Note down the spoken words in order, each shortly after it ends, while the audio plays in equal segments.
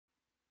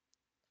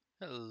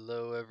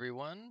Hello,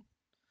 everyone.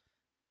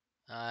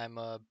 I'm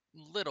a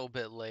little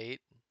bit late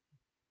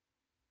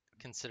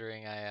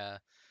considering I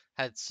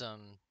had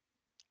some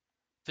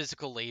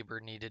physical labor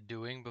needed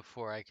doing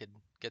before I could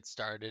get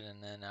started,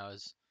 and then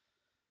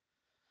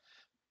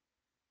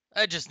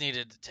I just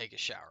needed to take a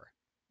shower.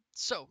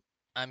 So,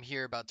 I'm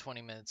here about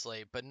 20 minutes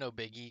late, but no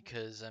biggie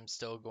because I'm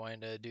still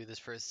going to do this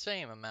for the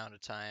same amount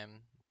of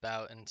time,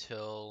 about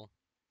until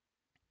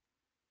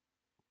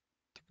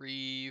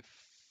 3,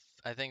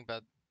 I think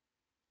about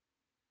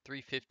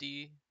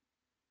 3:50.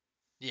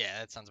 Yeah,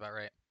 that sounds about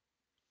right.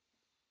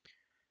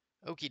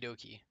 Okie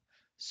dokie.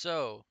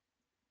 So,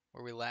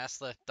 where we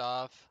last left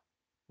off,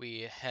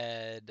 we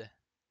had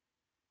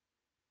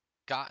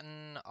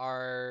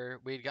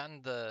we'd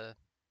gotten the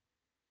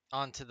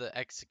onto the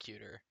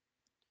executor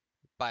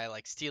by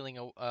like stealing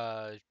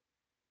a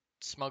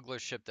smuggler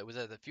ship that was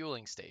at the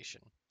fueling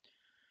station,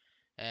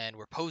 and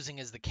we're posing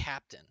as the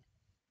captain.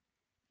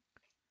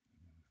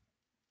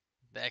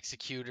 The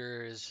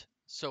executor is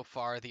so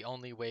far the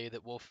only way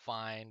that we'll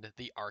find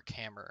the Ark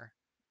Hammer,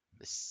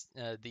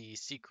 the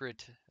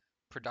secret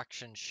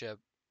production ship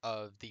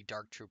of the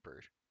Dark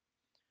Trooper.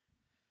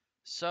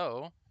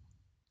 So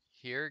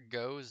here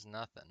goes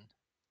nothing.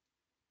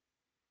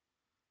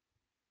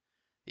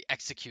 The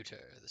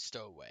Executor, the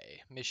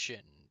Stowaway,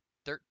 Mission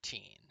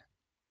 13.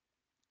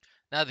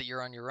 Now that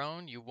you're on your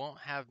own, you won't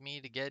have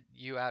me to get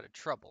you out of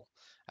trouble.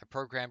 I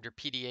programmed your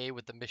PDA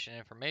with the mission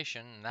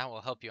information, and that will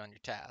help you on your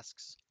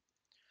tasks.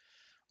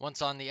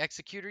 Once on the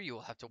Executor, you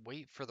will have to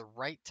wait for the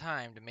right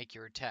time to make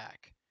your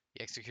attack.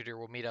 The Executor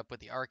will meet up with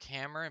the Ark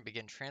Hammer and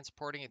begin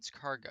transporting its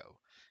cargo.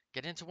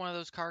 Get into one of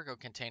those cargo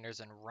containers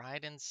and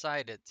ride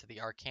inside it to the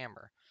Ark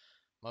Hammer.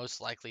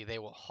 Most likely they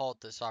will halt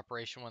this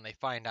operation when they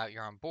find out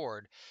you're on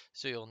board,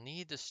 so you'll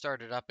need to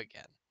start it up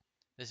again.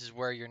 This is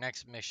where your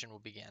next mission will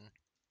begin.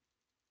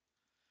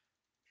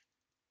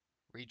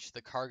 Reach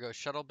the cargo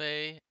shuttle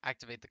bay,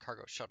 activate the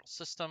cargo shuttle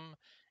system,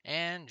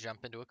 and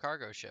jump into a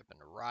cargo ship and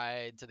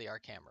ride to the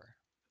Ark Hammer.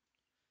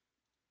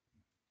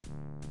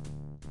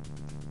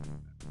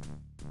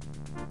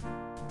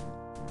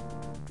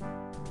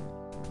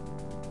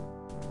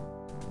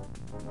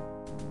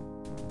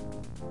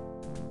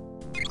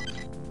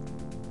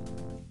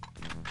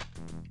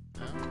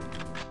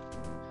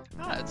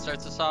 It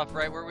starts us off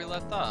right where we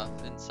left off,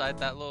 inside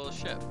that little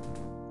ship.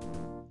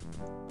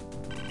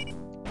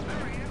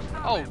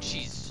 Oh,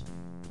 jeez.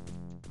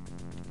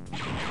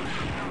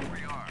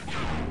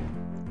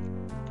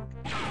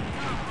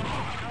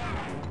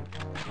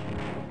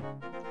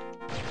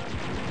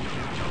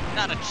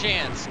 Not a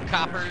chance,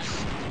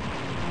 coppers.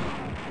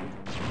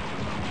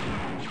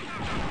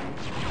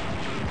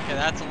 Okay,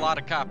 that's a lot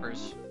of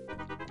coppers.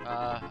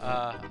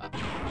 How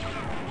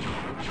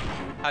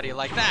do you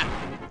like that?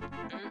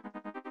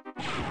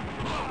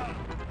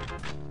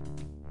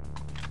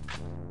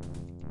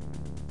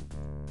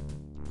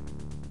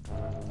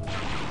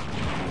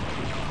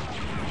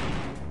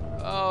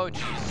 Oh,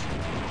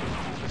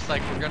 jeez. Looks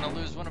like we're gonna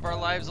lose one of our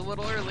lives a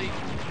little early.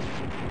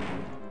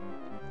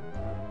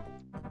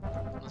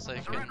 Unless I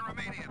can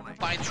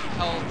find some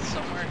health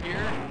somewhere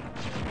here.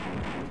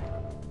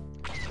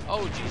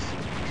 Oh, jeez.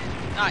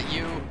 Not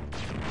you.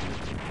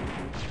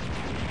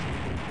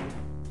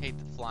 Hate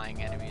the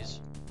flying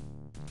enemies.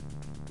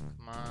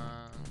 Come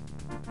on.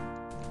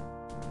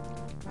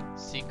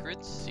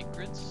 Secrets,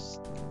 secrets.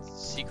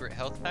 Secret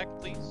health pack,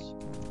 please.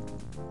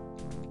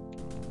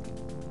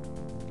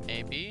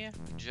 Maybe,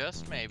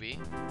 just maybe.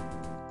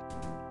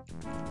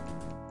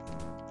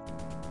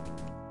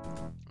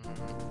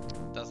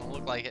 Doesn't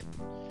look like it.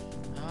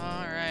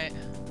 Alright.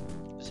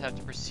 Just have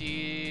to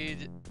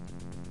proceed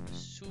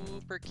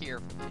super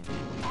carefully.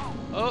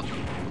 Oh!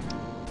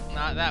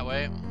 Not that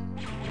way.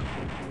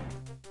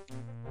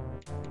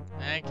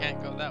 I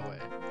can't go that way.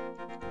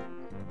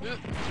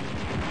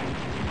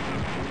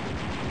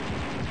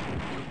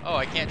 Oh,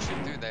 I can't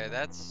shoot through there.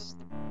 That's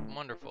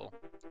wonderful.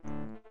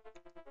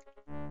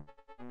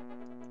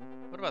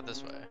 What about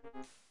this way?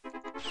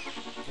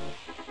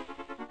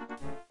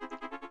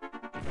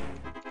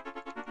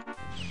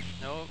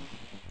 Nope.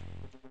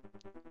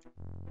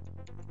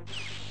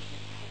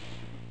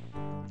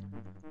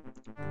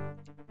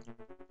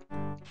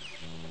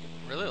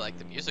 Really like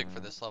the music for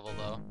this level,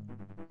 though.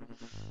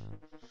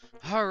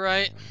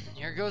 Alright,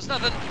 here goes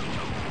nothing.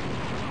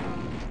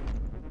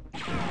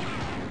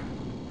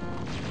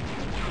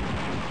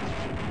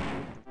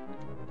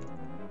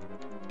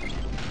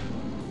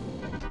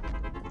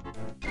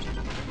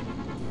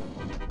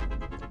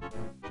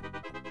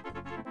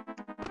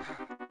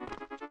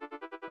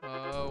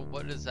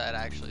 What is that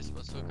actually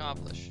supposed to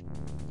accomplish?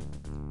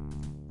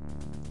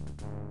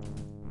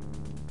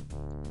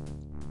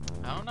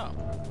 I don't know.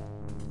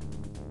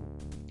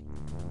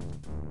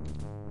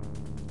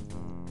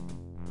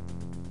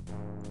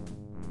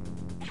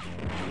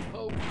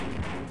 Oh.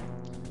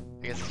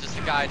 I guess it's just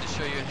a guide to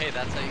show you, hey,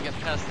 that's how you get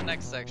past the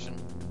next section.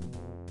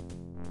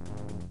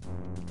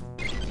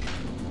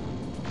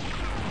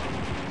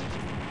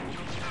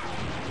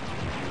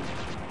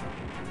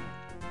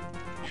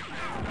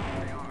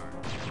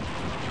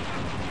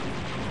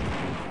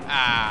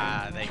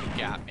 Ah, they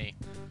got me.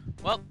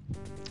 Well,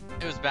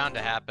 it was bound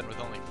to happen with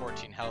only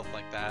 14 health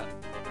like that.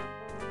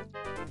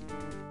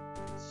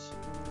 Let's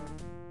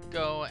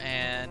go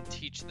and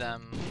teach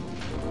them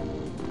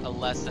a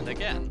lesson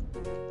again.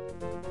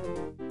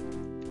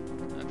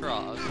 After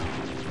all, I was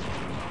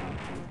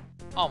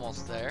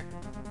almost there.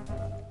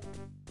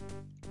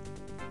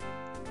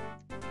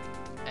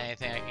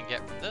 Anything I can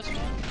get from this one?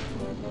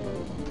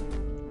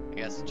 I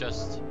guess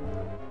just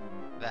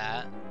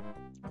that.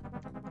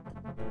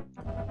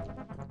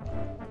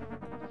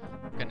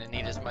 Gonna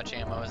need as much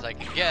ammo as I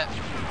can get.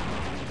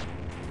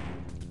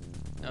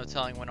 No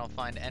telling when I'll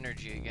find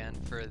energy again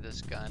for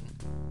this gun.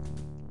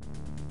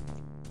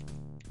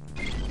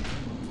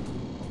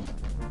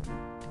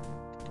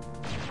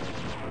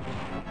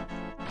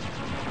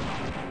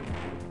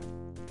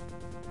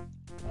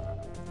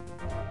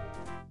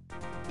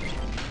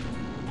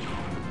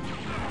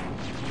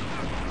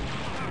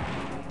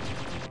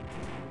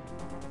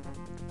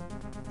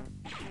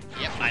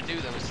 Yep, I knew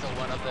there was still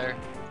one up there.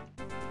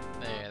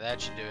 There, that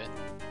should do it.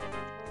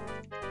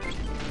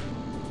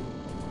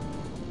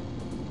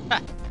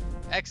 Ha!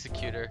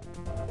 Executor.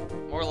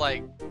 More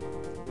like...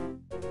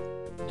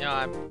 You know,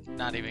 I'm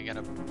not even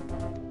gonna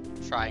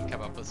try and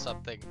come up with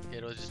something.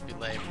 It'll just be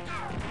lame.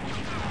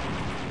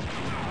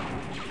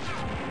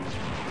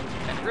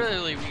 And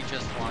really, we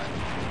just want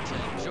to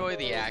enjoy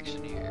the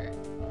action here.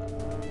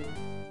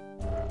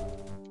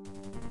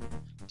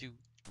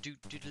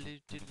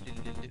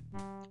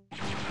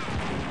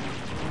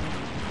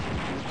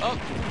 Oh!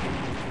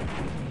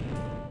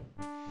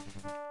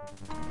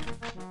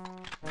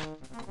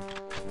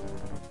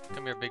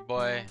 Come here, big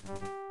boy.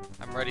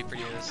 I'm ready for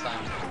you this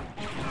time.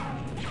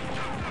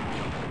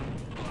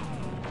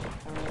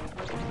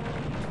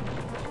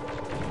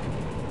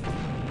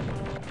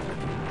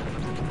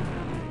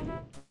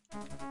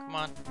 Come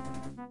on.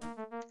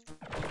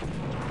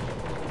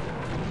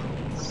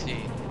 Let's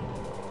see.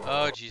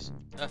 Oh, jeez.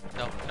 No,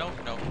 no,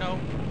 no, no.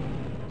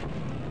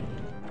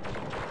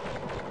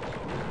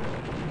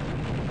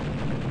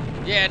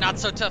 Yeah, not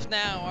so tough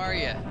now, are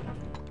ya?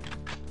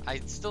 I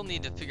still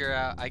need to figure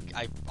out.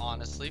 I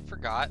honestly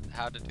forgot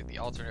how to do the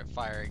alternate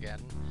fire again.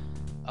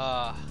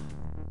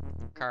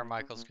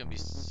 Carmichael's gonna be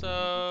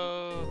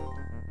so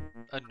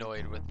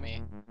annoyed with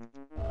me.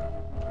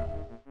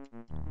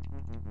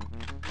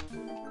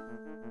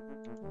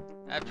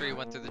 After he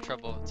went through the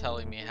trouble of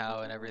telling me how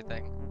and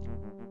everything.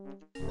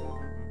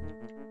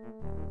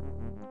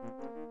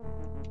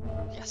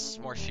 Yes,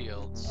 more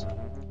shields.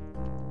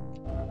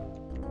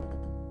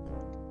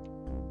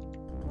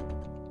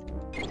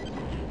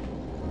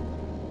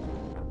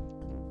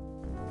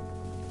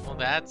 Well,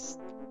 that's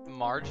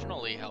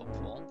marginally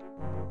helpful.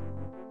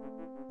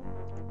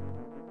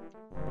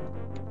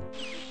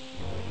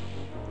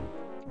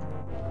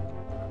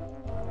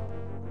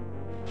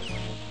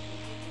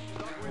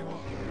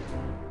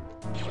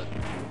 What?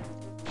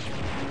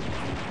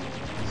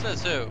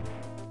 Says who?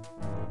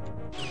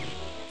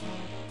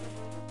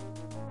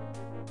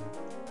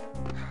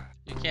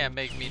 You can't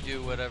make me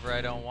do whatever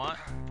I don't want.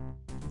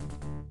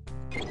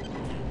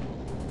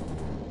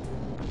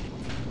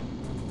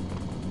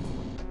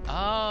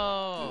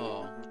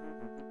 Oh,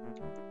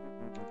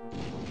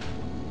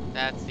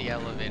 that's the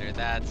elevator,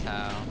 that's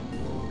how.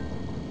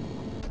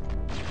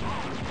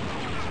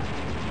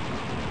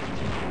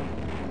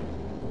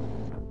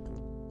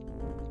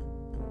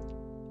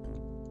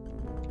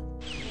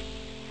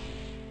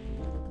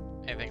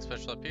 Anything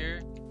special up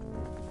here?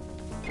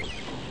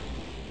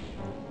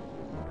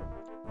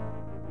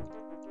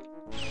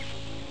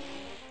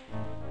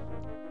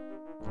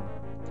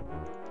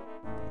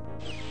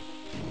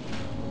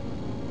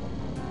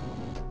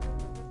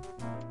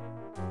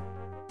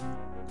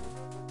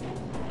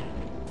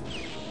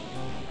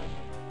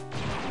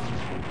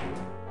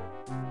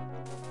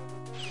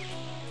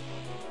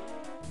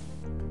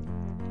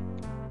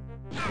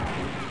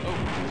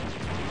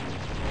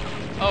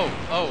 Oh.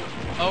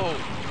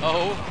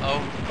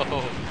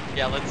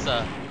 Yeah, let's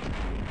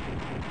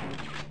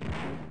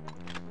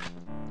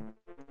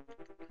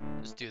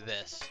just do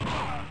this.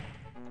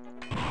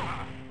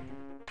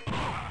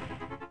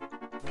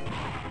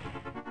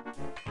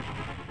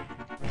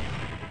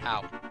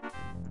 Ow.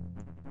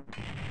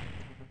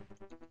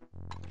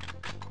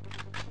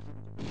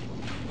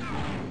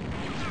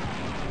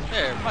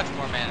 There, much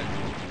more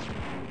manageable.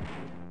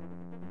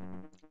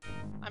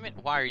 I mean,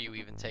 why are you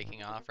even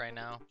taking off right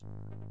now?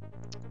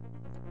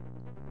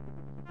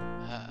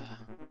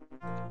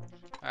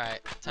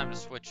 Alright, time to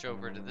switch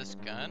over to this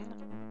gun.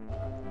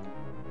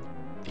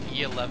 The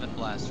E11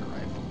 blaster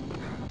rifle.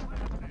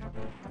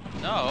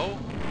 No!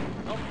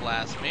 Don't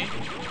blast me.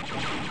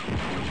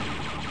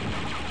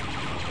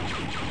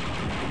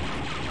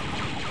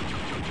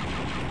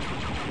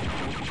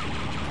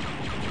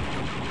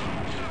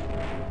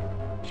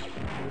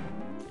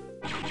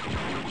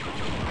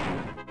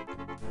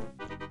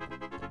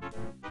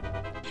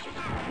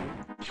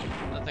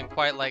 Nothing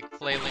quite like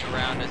flailing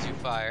around as you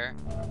fire.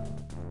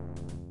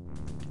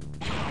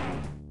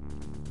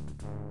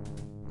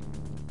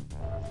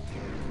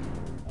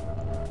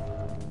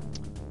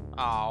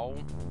 Oh.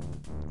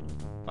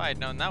 If I had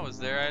known that was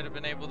there, I'd have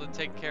been able to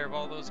take care of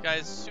all those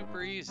guys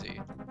super easy.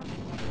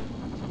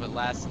 So if it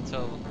lasts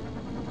until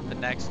the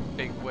next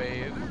big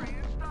wave.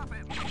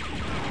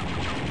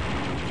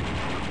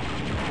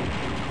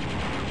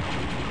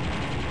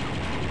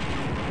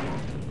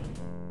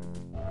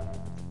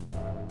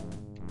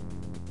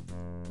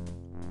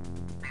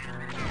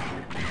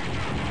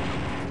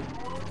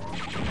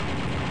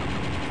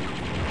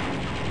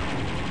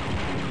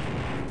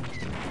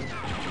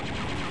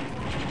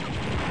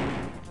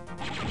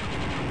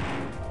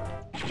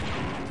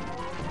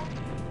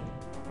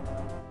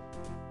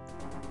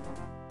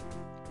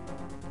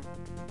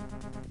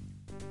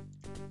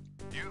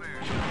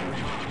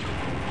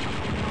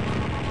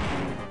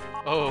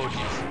 Oh,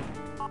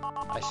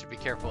 jeez. I should be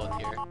careful in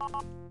here.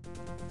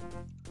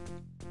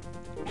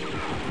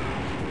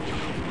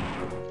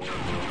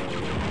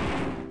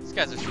 These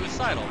guys are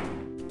suicidal.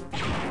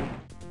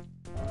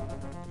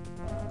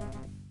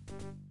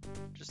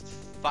 Just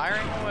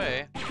firing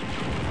away.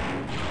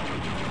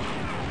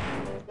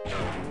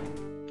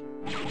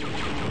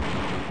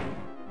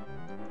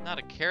 Not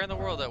a care in the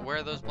world at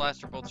where those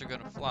blaster bolts are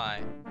gonna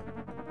fly.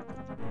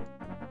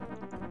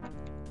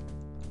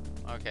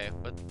 Okay,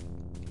 but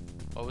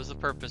what was the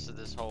purpose of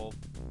this whole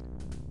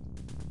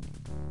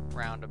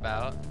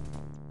roundabout?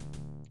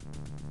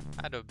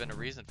 Had to have been a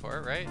reason for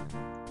it, right?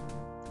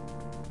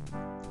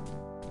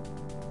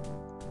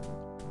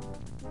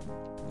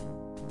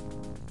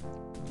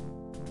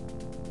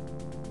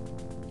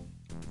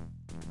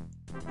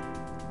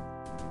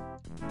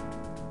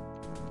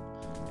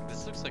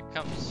 This looks like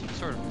some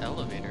sort of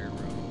elevator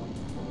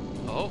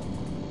room. Oh.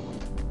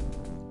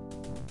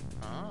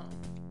 Oh.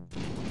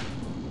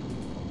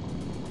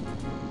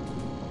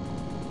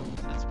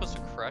 Is that supposed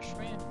to crush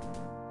me?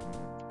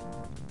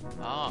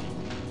 Oh.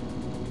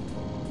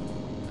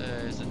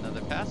 There's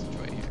another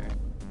passageway here.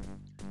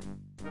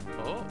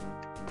 Oh.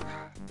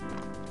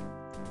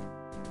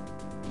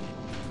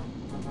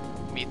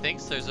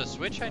 Methinks there's a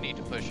switch I need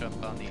to push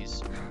up on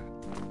these.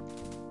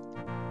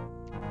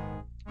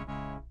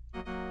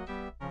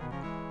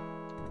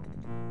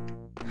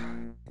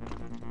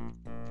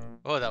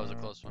 Oh, that was a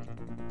close one.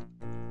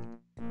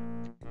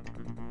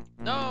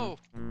 No!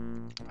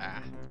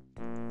 Ah.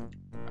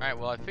 Alright,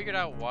 well, I figured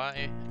out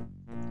why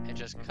it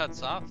just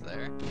cuts off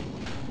there.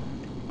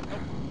 Oh.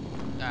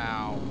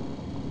 Ow.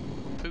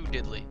 Poo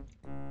diddly.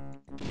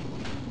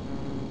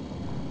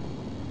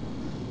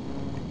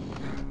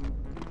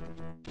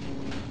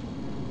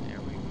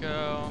 There we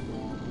go.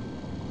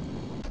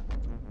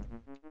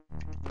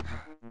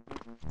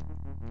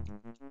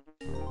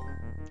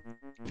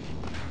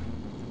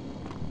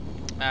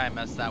 I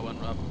messed that one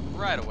up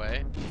right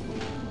away.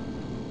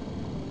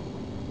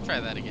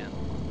 Try that again.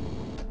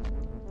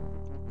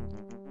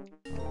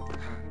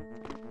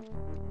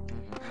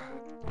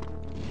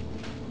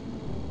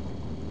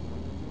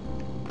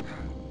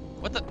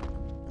 What the?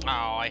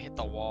 Oh, I hit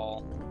the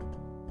wall.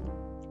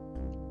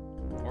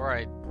 Or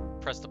I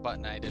pressed the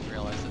button and I didn't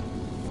realize it.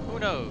 Who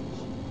knows?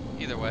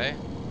 Either way.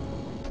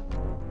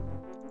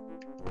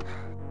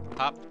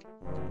 Hop.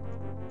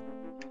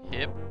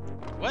 Hip.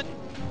 What?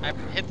 I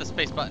hit the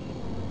space button.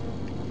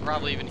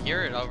 Probably even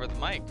hear it over the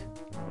mic.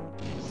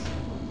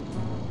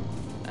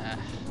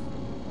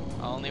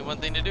 Only one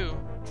thing to do.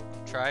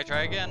 Try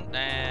again.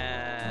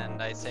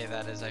 And I say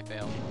that as I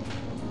fail.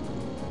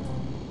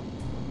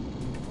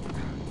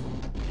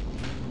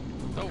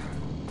 Oh.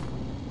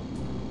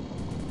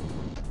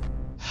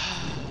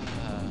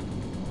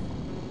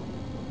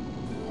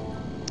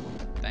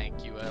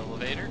 Thank you,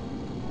 elevator.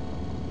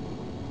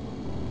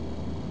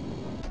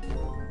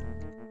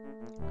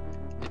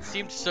 It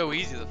seemed so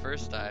easy the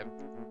first time.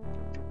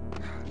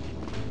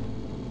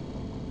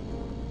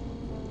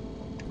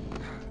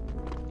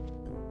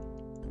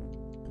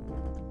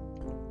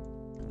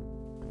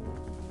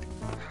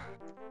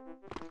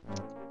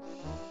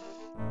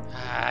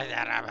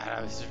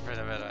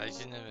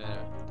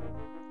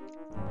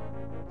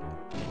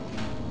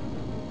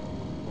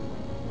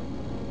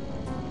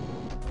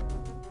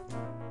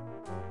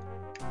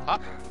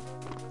 Hop.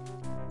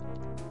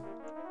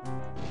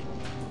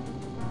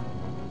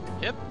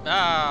 Yep.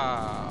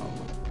 Oh.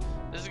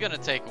 This is gonna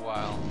take a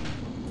while.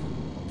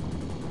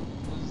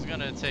 This is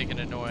gonna take an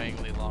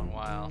annoyingly long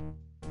while.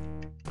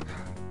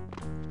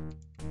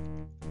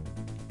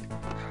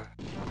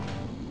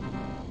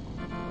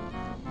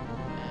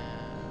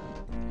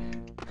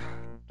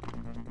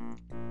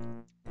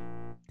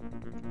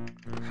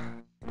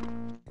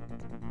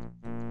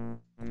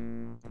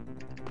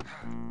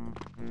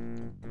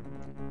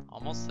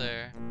 Almost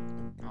there.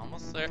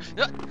 Almost there.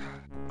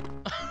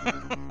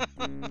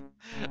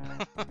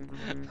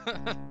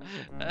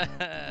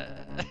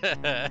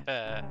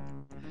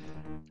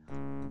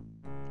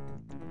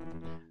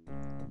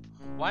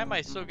 Why am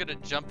I so good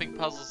at jumping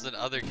puzzles in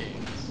other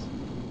games?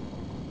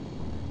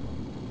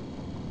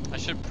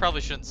 I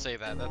probably shouldn't say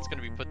that. That's going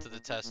to be put to the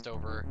test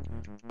over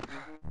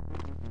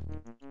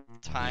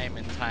time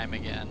and time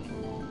again.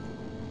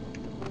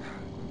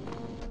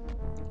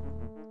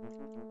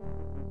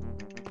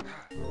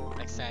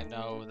 Next thing I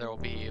know, there will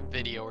be a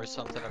video or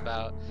something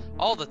about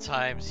all the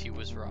times he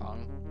was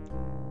wrong.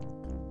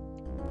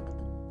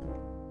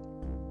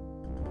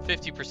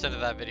 50%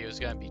 of that video is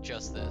going to be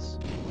just this.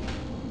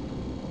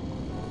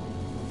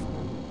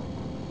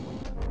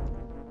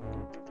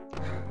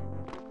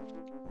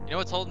 You know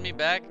what's holding me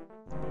back?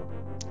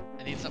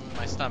 I need something in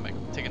my stomach.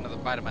 Take another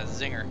bite of my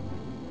zinger.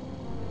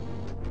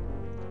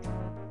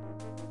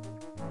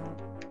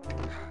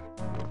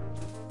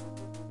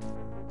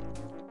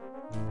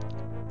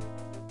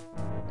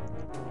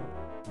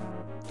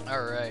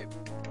 Alright.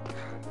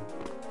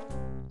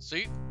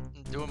 See?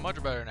 I'm doing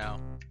much better now.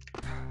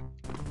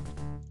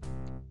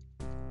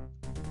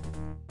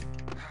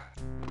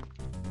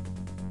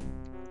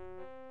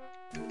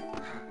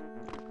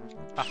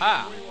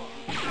 Haha!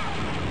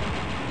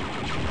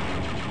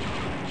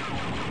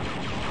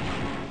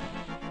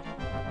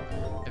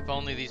 If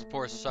only these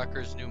poor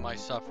suckers knew my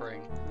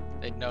suffering,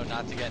 they'd know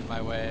not to get in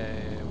my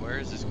way. Where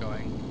is this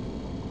going?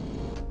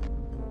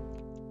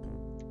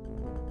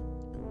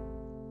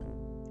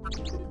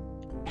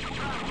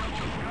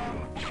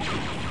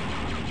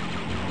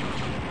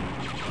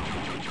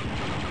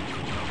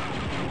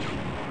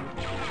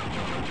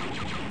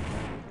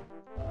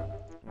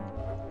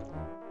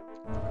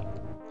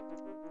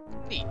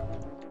 Neat.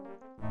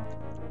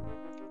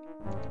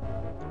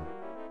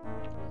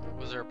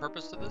 Was there a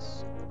purpose to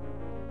this?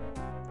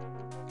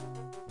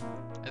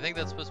 I think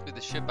that's supposed to be the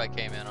ship I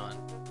came in on.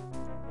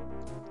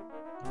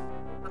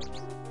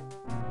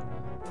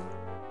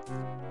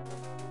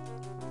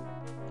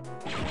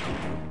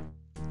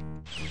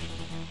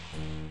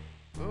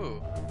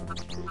 Ooh.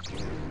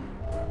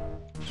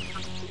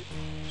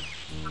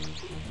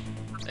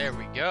 There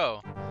we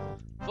go.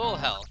 Full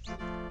health.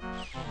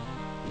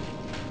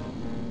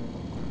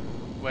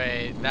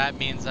 Wait, that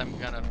means I'm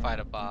gonna fight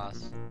a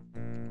boss.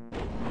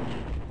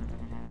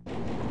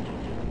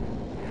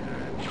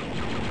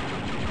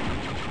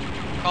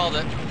 Called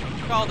it.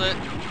 Called it.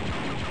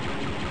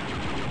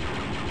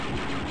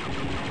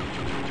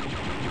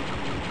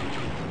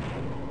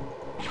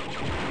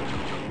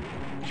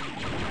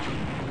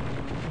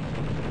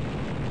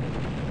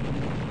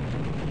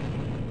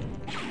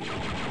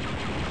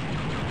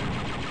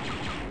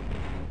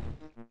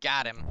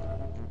 Got him.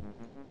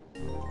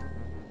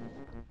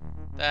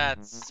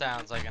 That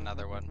sounds like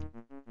another one.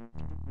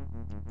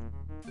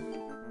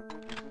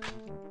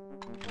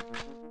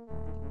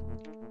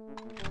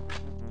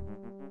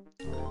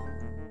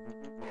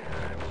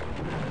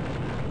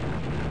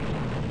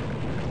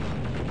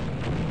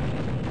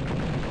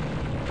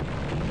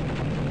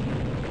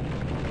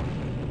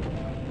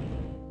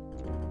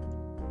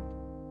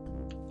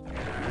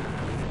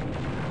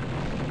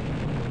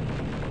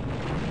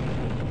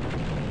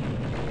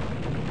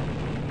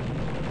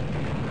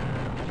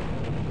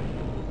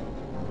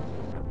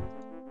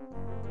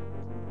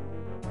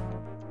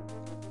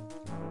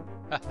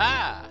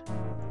 Haha!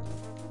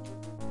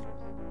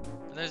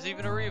 And there's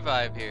even a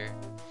revive here.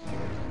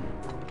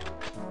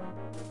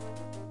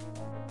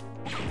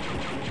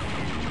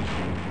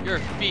 Your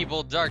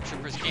feeble dark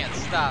troopers can't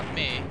stop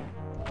me.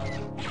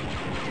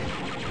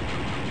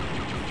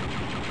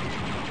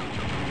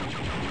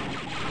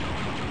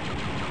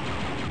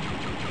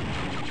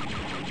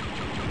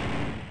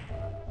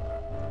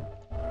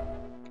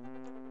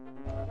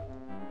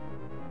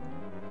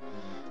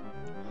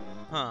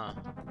 Huh.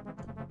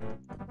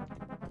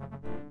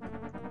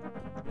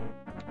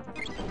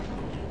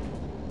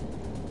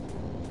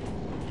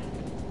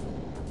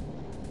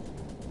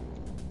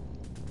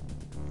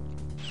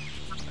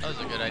 That was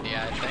a good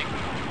idea, I think.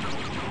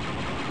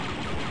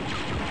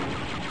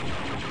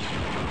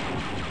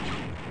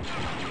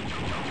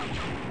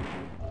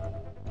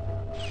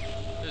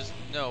 There's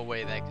no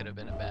way that could have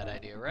been a bad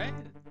idea, right?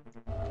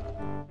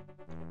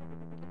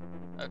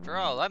 After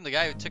all, I'm the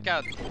guy who took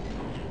out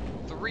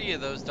 3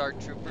 of those dark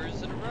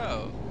troopers in a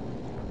row.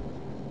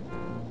 I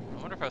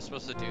wonder if I was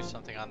supposed to do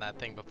something on that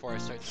thing before I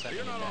start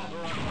sending it down.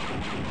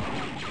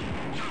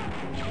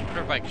 I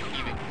wonder if I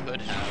even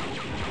could have.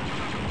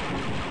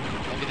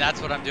 Maybe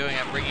that's what I'm doing.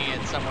 I'm bringing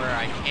it somewhere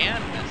I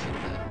can mess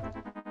with it.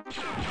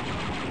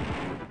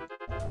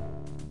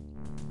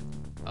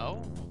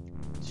 Oh,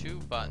 2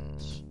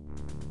 buttons.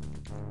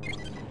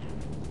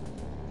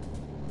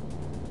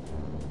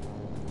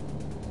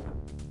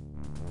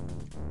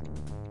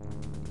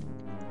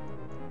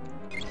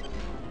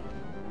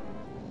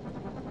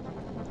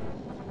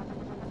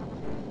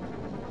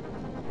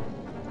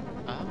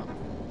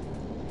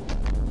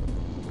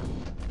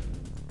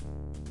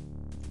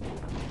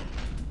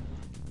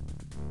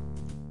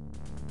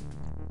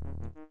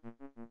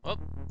 Well,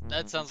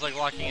 that sounds like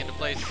locking into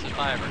place if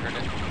I ever heard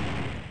it.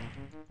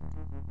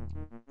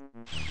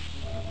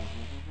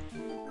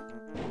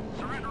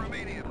 Surrender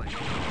immediately.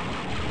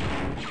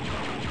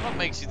 What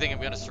makes you think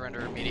I'm gonna surrender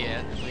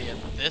immediately at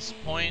this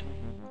point?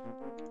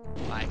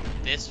 Like,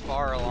 this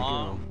far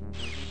along?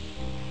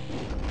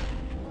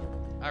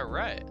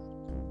 Alright.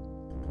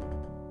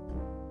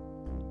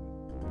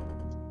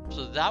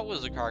 So that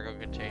was a cargo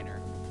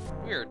container.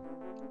 Weird.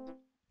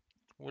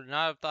 Would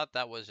not have thought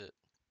that was it.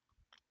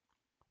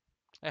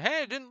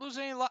 Hey, I didn't lose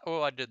any life.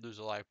 Oh, I did lose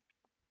a life.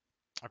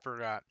 I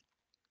forgot.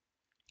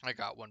 I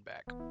got one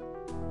back.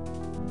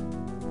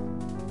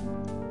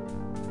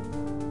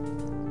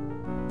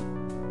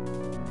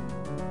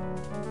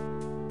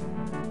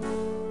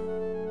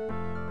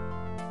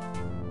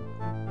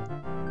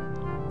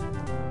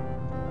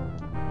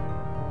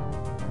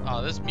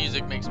 Oh, this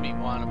music makes me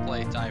want to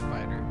play TIE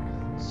Fighter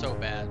so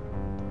bad.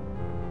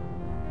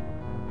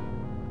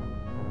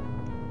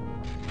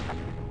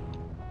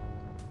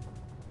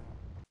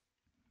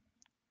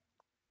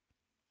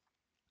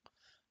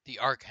 The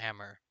Ark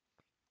Hammer.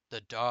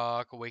 The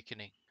Dark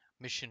Awakening.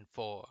 Mission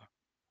 4.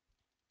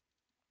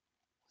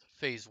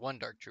 Phase 1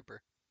 Dark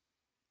Trooper.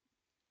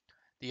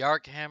 The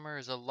Ark Hammer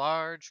is a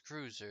large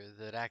cruiser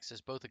that acts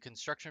as both a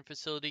construction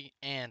facility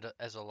and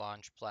as a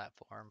launch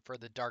platform for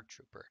the Dark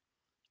Trooper.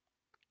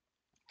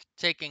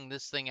 Taking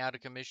this thing out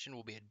of commission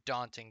will be a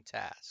daunting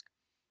task.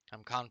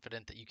 I'm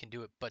confident that you can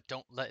do it, but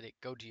don't let it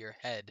go to your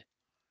head.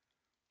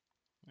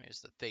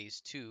 Here's the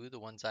Phase 2, the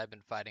ones I've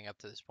been fighting up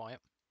to this point.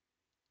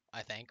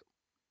 I think.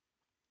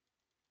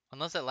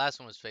 Unless that last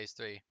one was Phase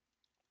 3.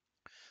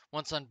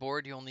 Once on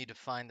board, you'll need to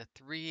find the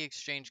 3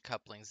 exchange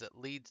couplings that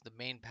lead to the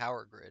main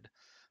power grid.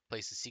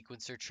 Place a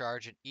sequencer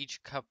charge in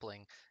each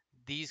coupling.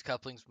 These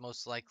couplings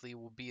most likely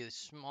will be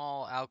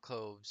small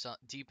alcoves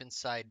deep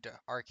inside the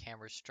Ark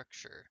Hammer's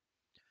structure.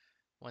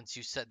 Once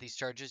you set these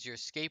charges, your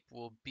escape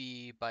will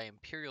be by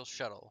Imperial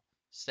shuttle.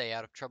 Stay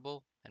out of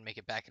trouble and make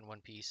it back in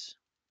one piece.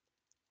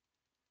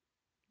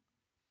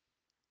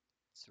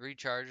 3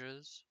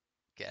 charges,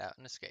 get out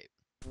and escape.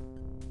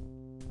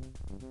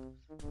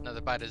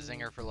 Another bite of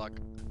zinger for luck.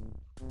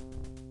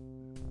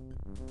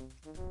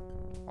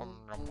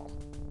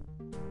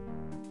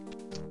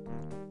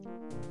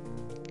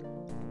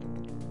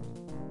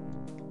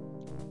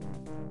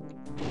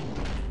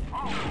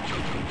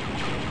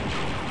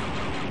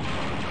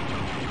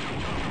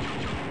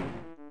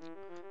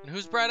 And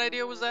whose bright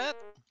idea was that?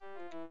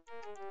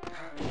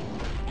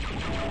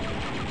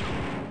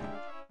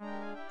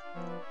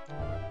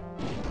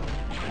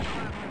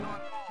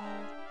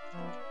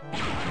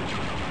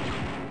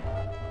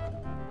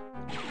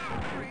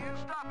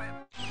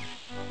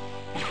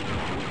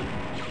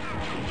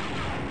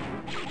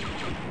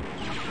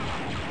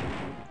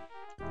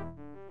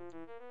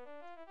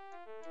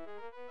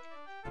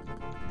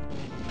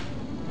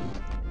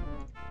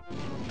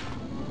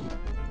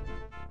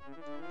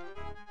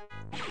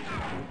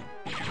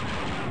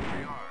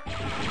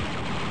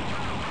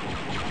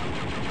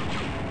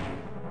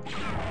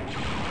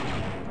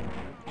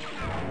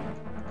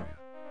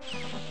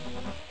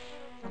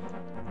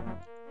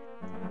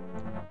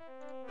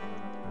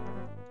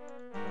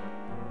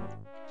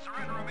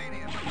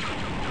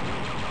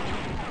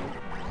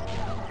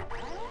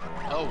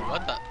 Oh,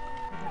 what the?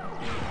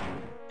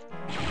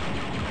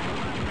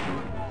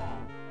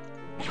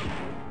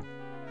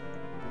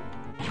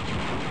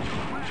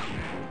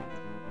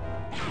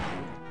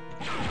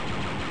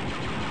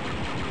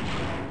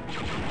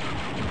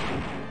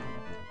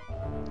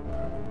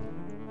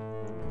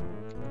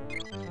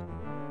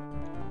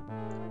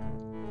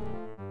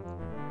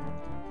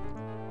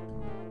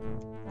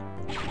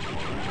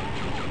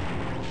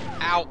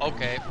 Ow,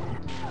 okay.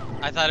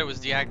 I thought it was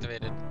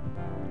deactivated.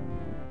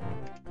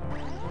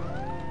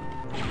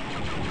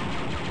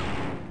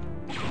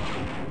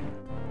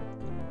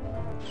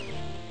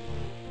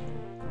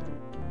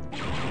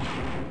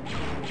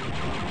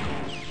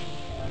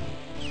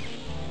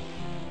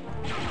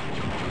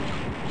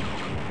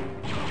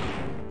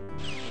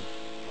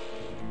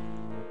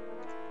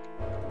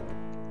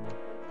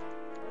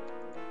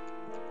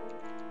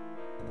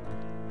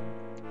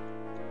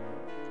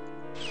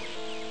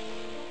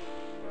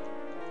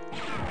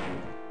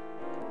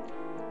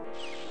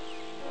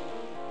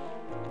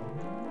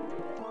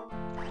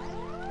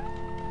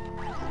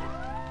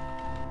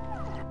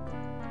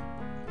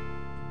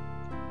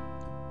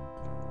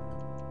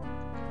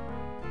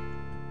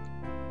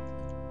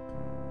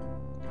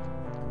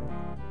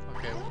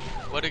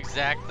 What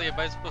exactly am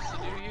I supposed to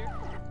do here?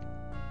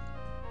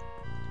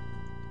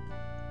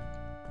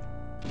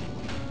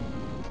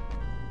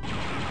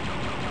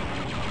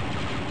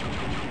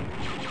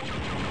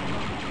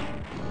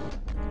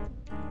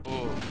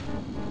 Ooh.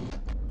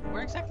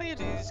 Where exactly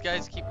do these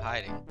guys keep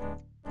hiding?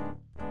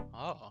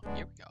 Oh,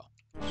 here we go.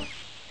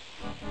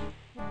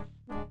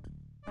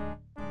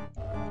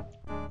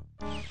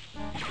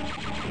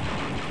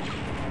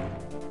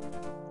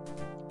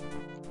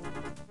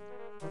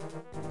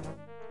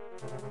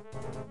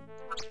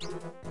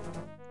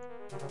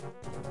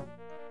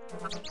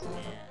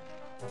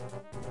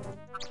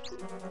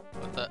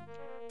 What the?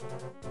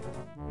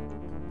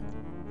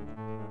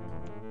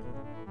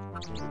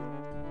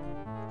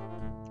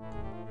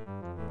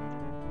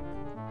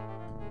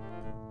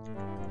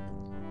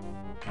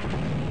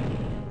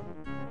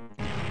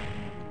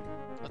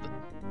 What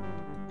the?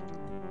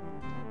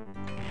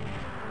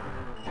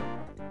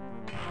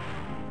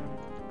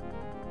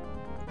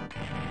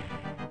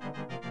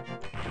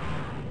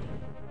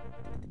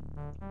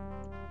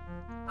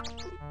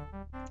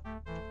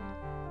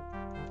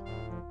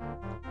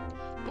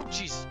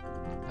 jeez.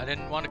 I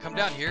didn't want to come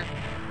down here.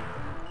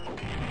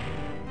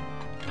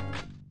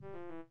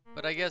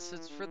 But I guess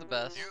it's for the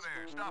best. You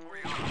there, stop where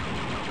you are.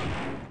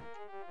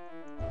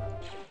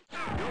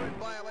 You're in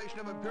violation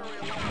of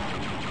Imperial law.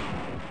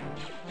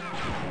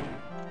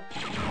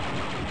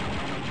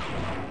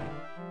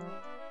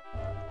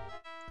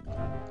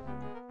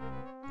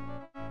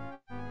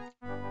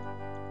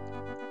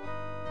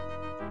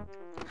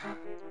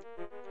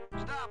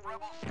 Stop,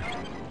 rebels!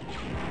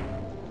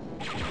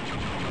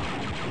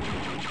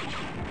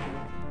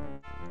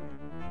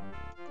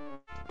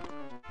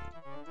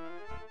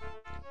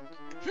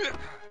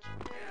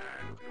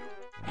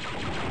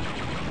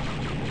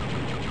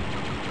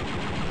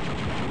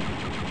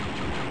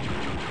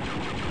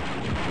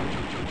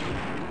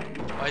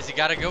 Why's he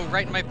gotta go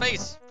right in my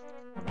face?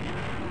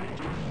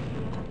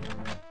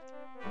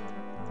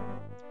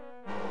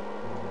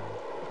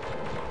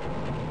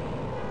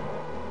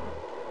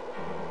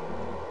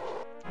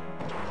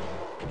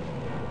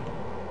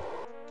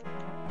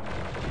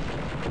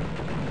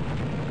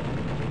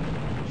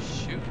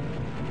 Shoot.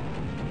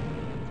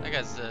 That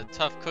guy's a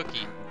tough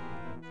cookie.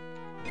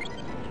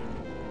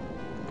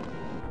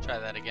 Try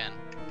that again.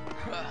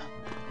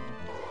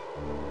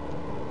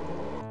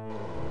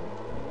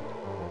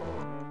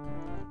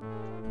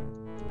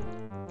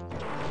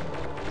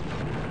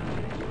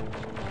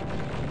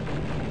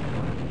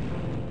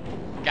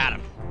 Got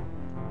him.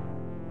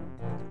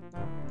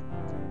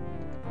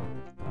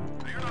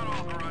 You're not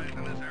authorized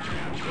in this area.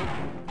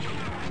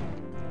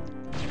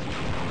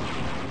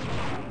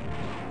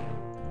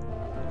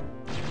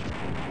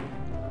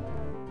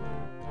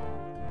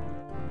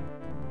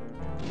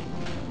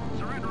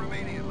 Surrender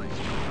immediately.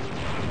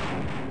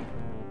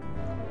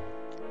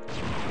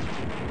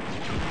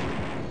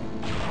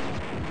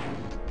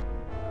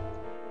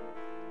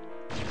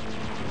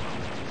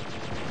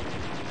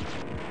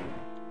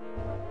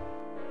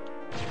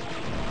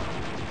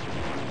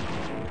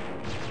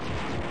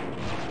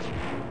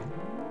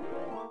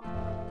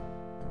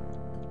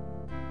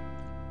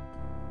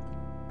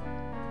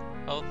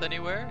 Health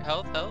anywhere?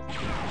 Health, health?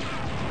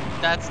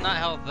 That's not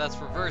health, that's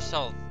reverse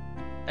health.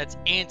 That's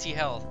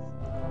anti-health.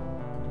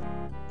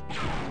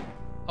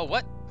 Oh,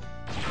 what?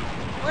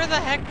 Where the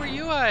heck were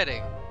you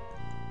hiding?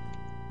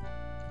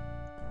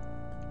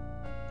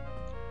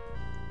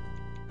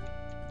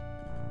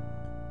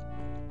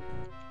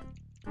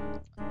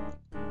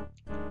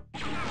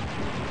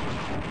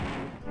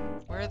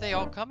 Where are they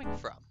all coming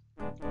from?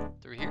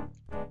 Through here?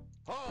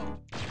 Halt!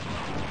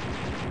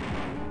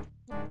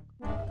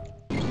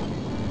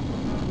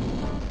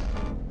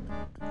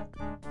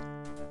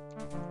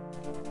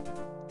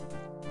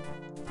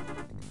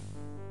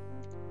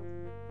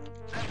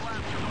 Set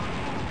blast.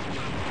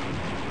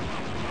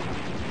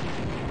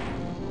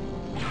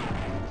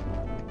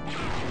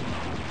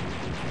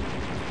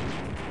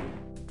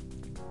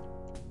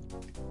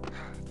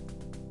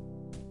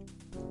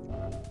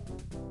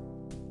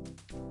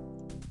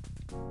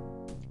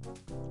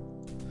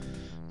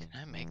 Can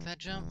I make that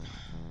jump?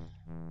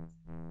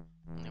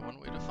 Only one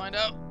way to find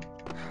out.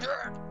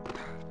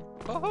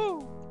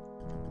 Woohoo!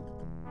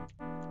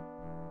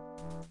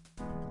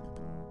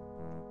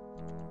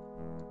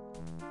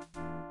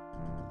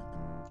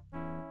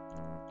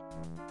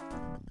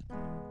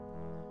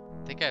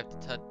 I think I have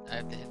to touch. I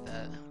have to hit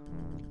that.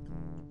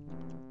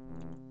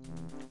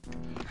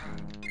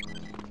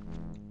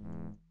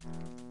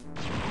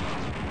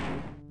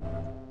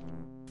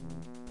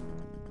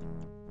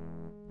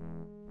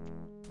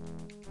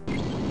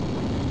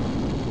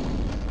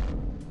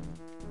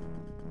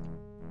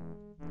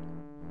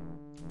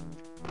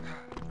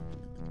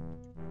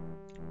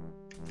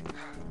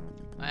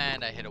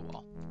 And I hit a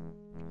wall.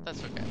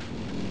 That's okay.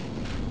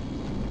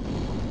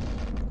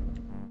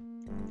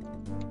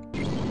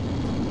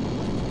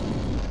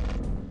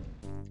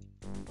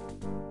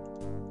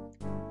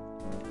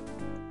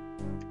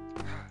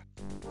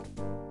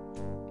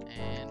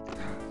 And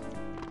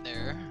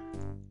there.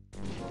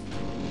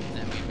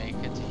 Then we make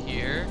it to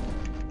here.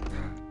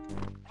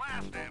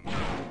 Blast him.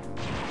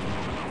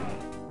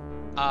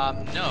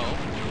 No.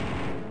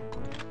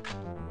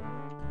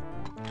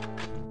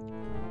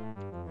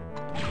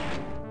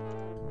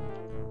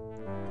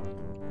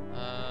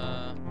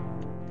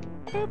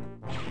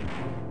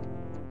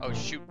 Oh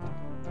shoot.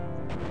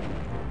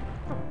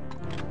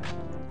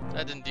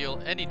 That didn't deal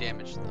any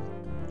damage to them.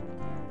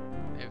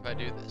 Maybe if I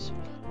do this.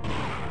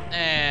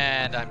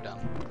 And I'm done.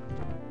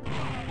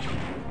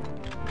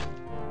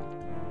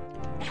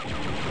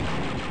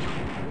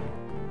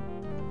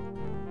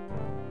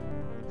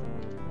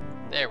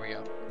 There we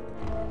go.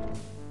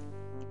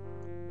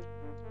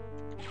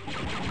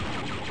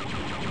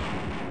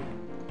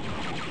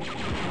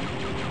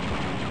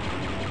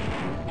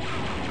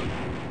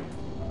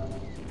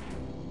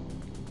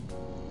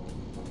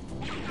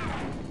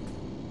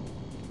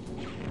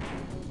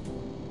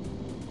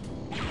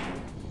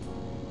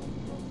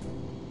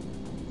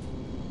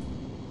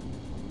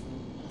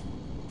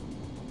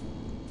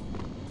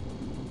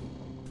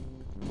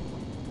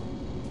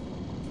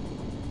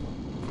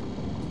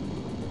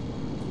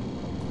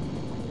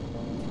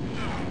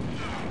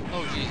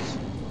 jeez.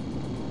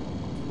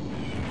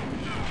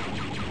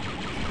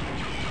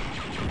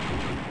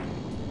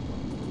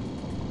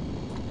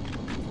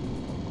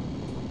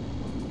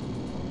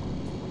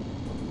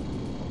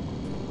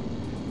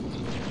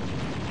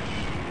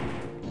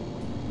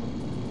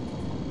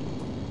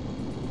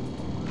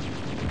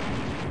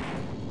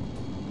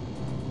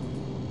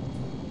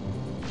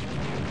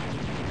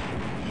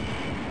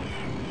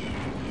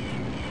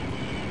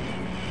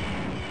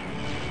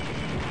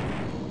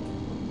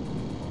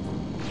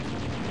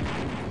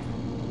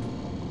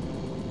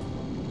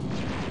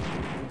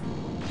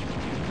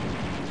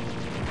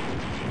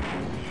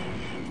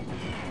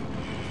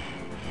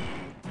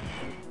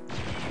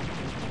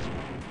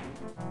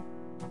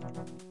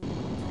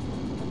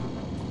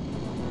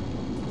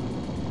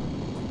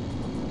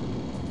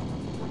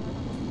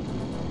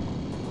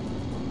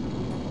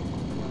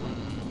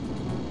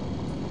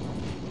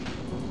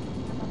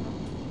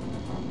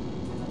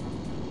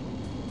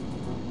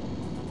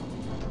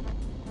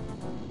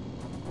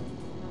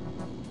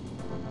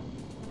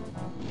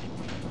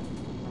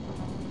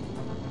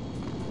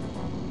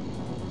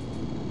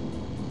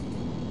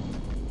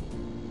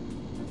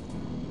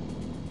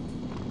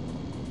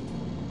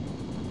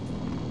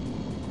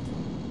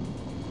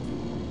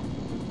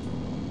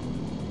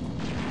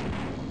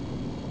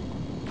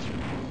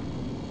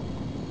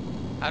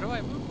 How do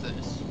I move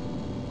this?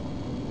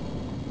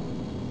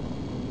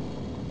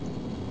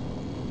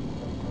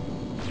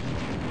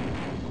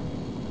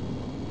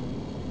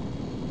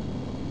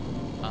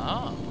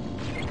 Oh.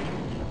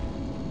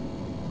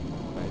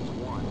 That's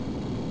one.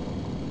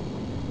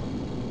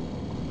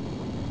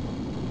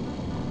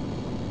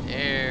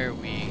 There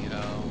we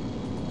go.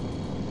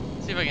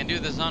 Let's see if I can do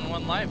this on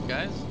one life,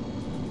 guys.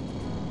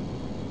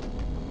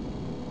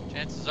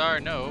 Chances are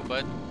no,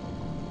 but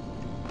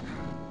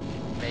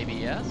maybe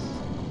yes.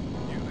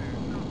 You there?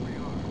 Stop where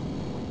you are.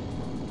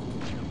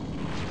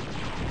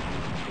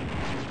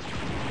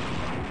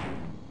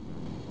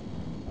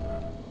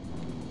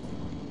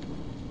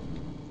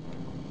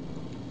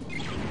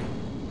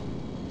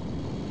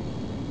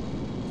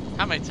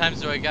 How many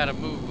times do I gotta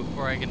move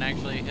before I can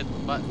actually hit the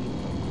button?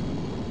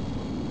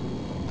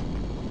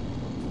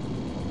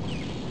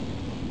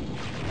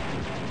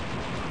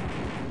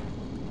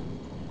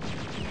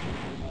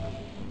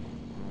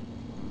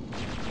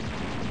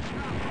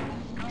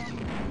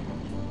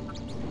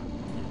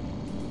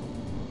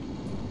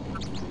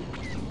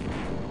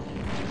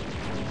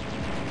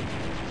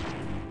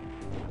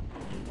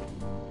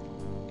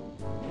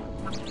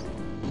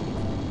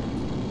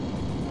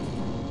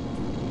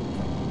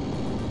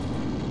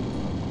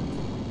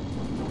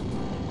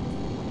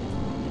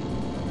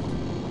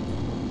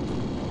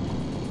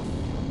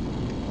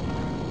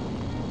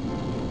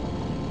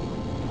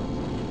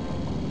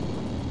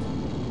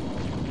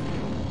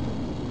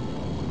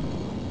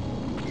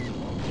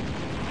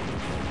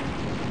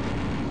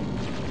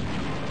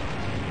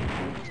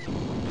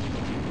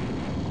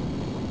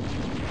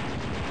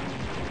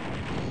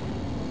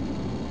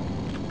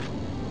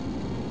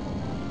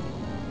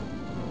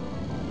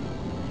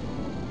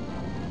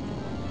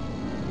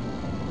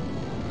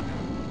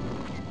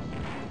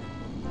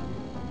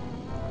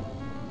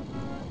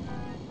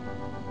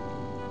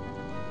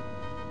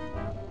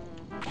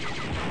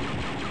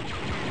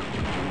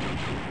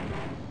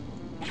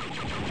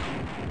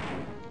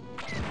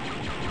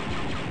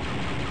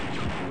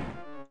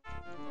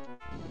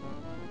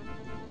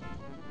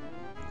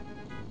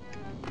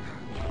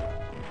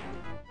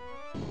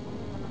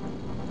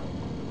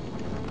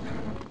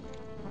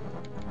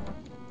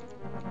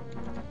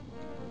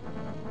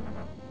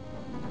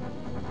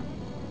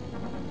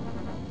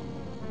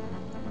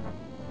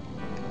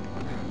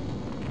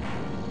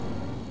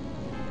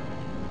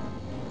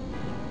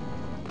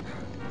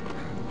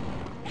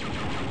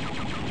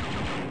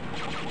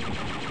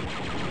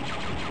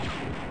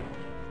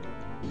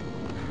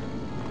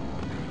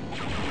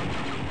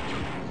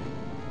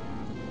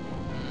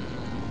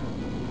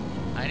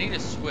 I need a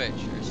switch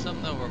or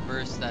something that'll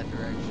reverse that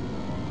direction.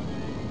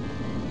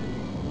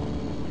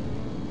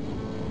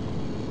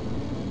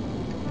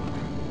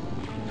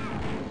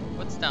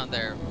 What's down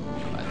there,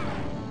 by the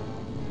way?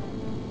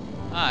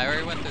 Ah, I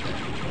already went through there.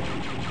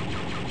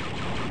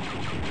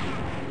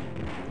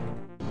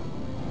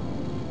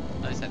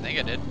 At least I think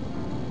I did.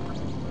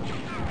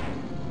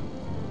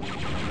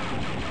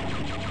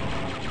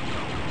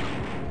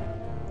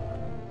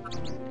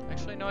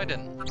 Actually, no, I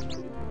didn't.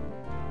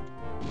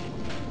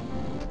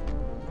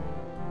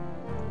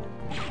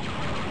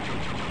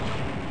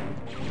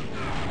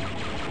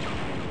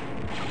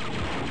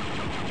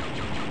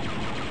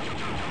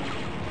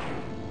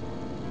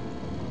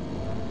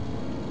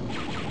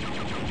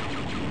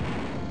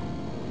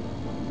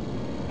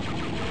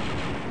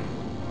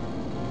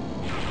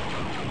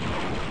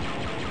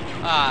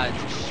 Ah,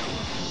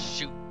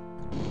 shoot.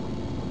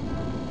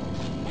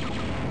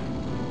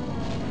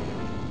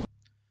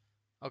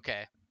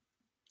 Okay.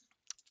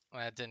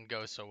 Well, that didn't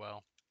go so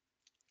well.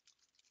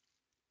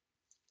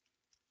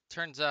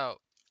 Turns out,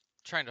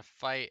 trying to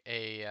fight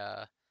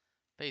a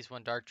Phase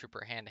 1 Dark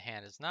Trooper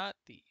hand-to-hand is not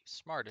the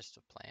smartest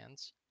of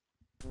plans.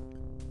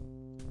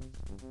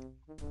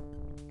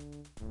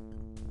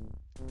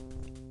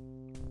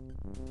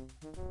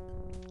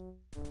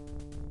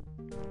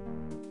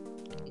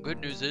 Good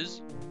news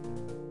is,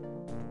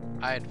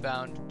 I had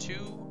found 2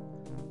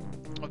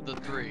 of the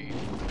 3.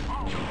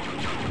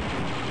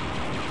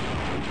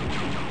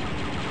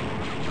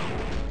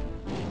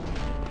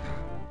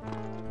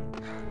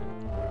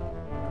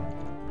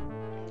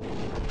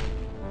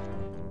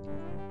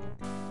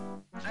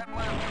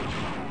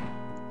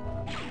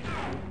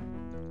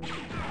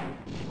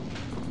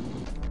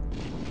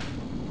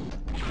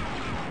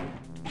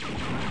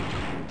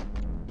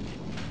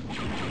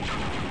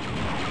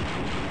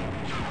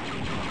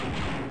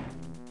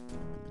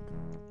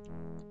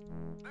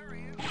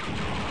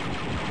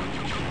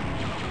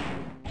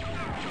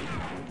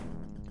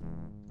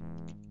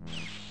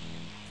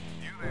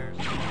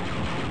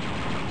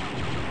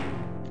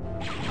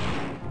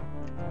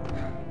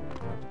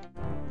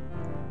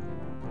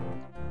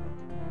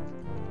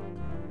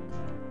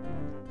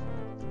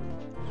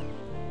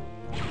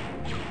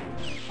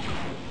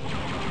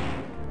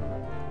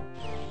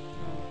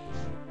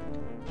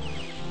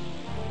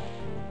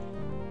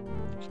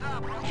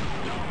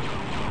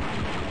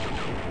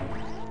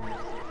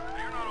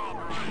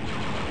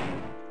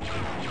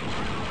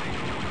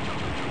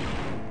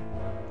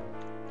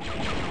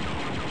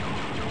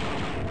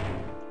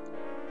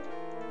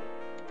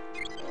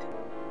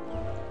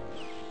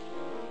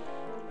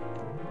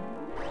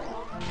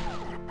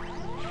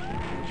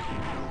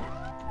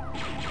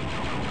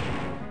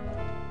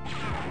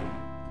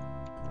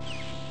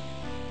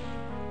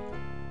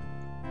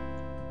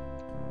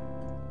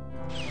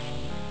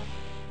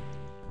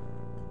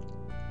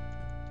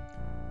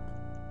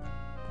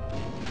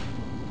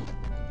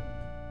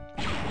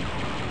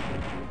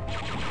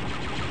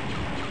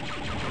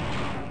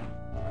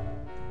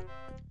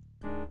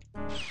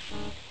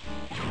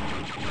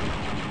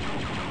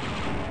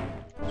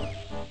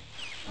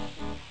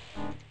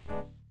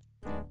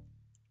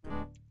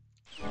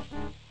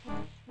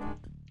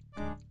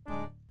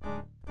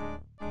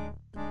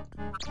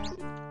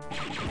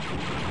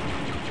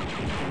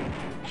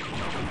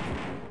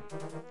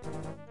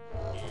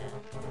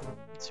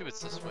 Let's see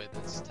what's this way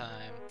this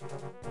time.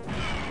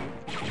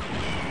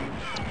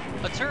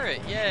 A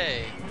turret,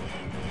 yay!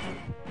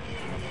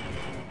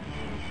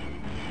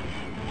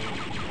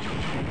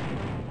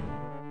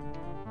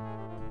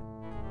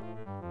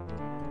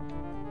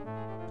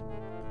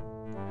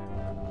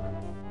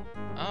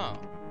 Oh,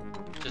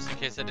 just in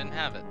case I didn't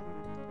have it.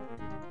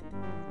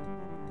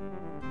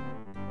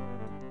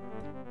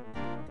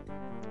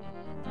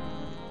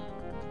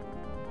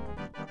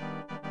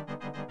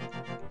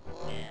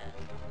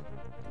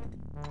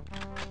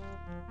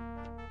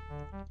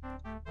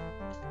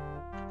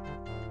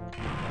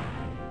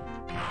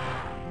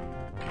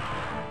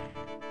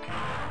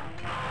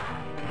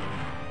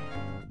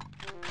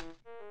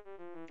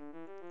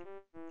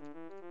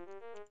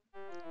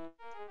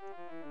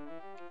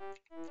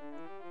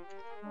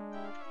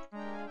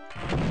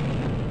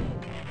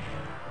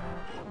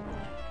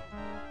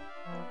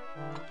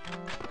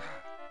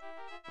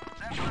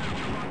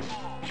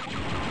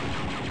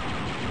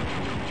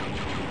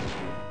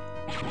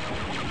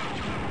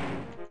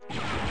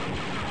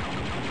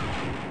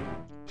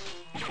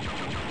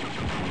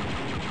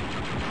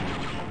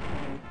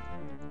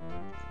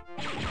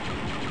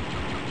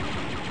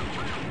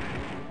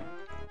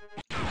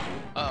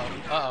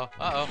 Uh-oh,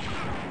 uh-oh.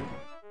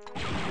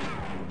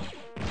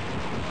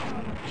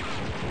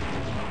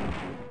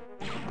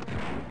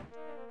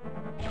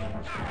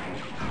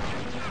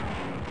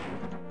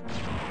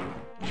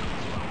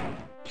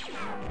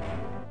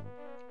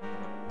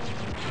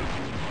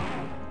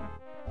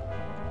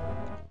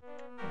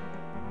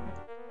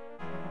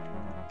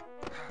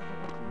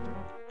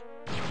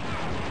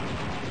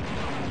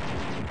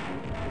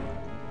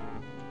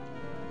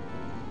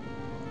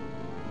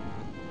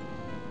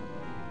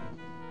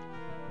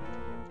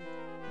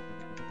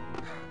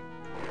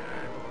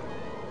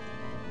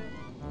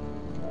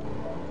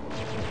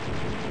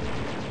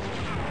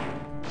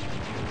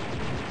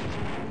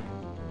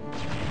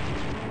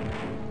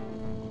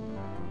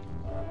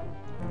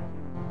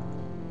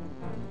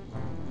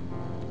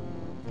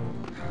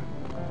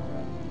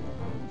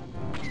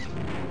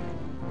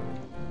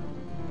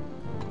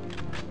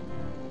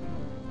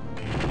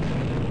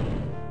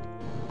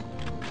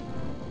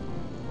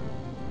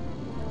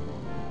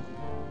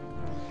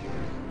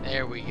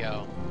 There we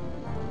go.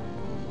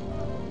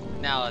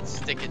 Now let's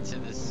stick it to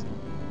this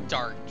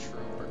Dark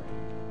Trooper.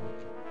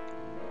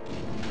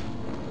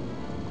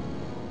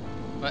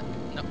 But,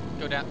 no,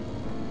 go down.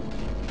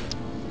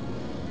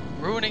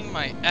 Ruining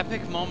my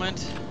epic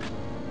moment.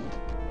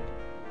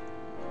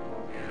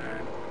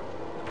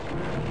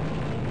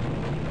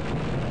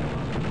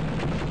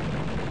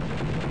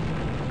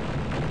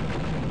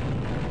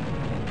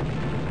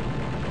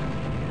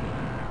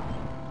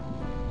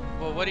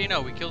 Well, what do you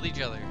know? We killed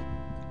each other.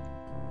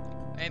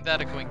 Ain't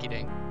that a quinky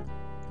dink?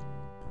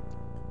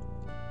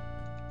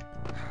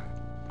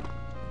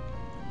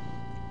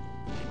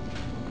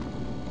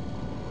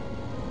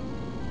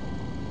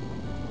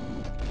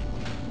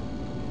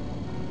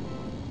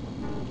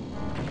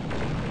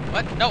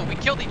 What? No, we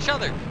killed each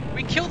other!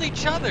 We killed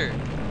each other!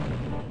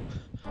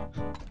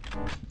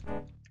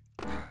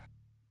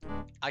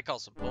 I call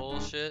some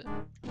bullshit.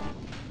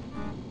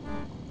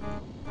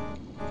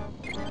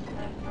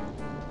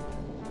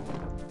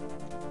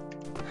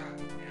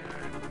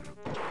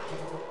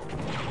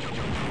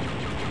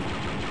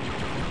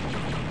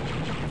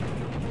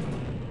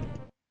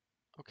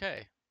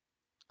 Okay.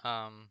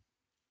 Hmm.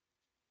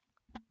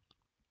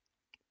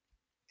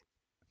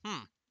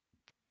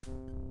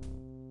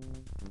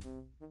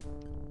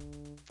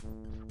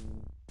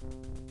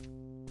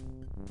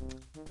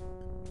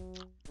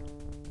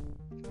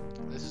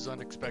 This is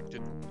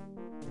unexpected.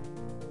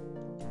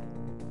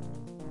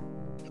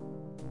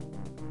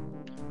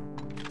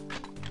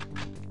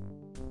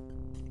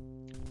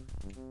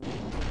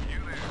 You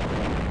there?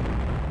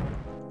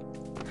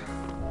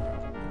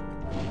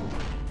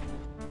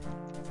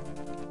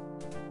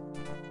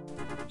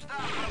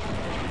 Stop!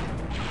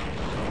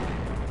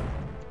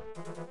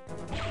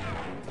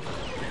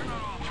 You're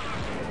not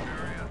authorized in this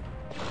area.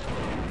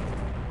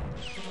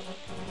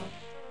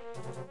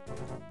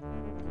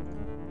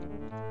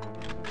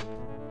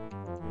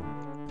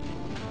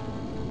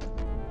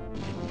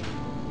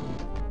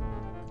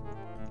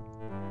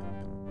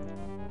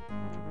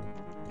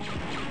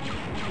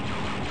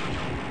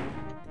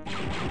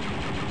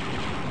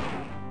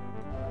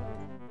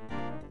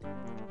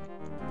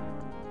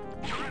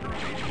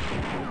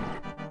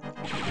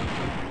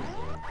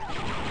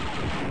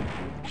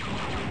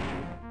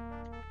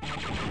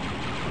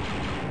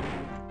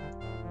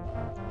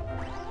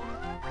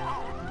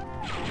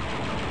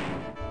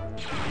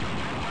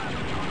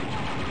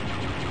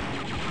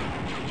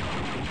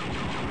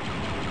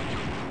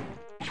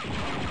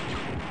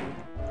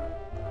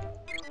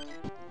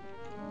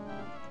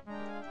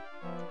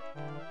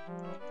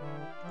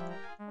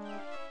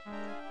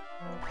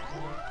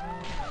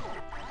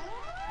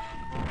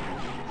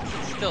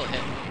 Still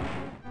hit me.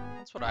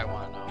 That's what I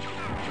want to know.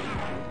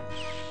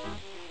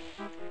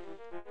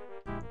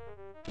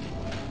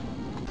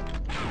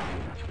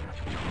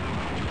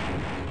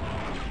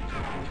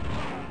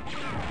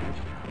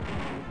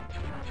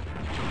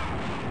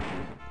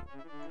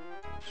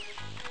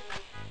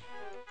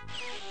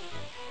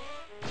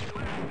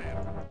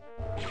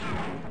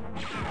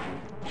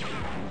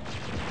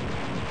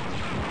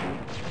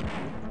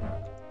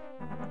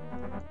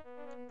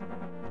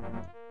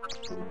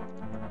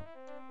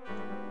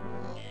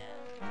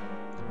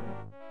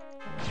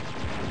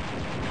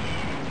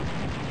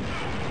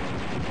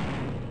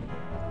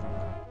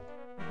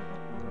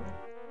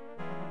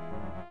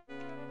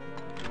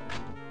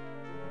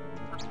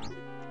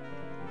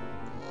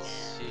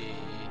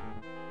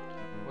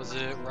 Was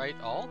it right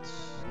alt?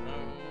 No.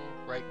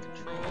 Right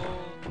control?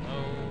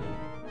 No.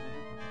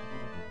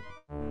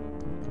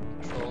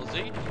 Control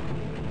Z?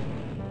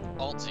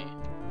 Alt Z?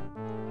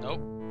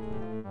 Nope.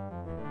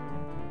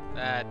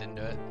 That didn't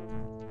do it.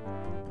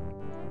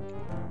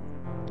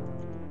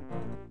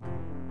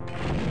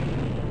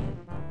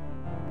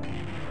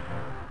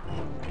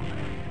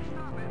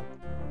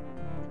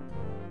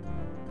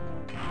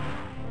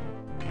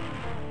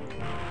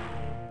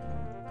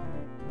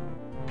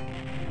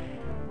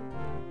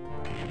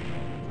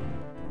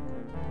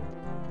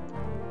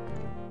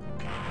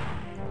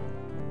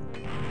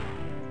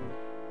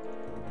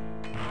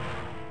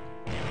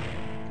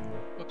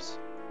 Whoops.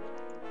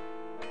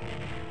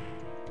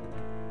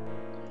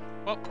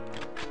 Well.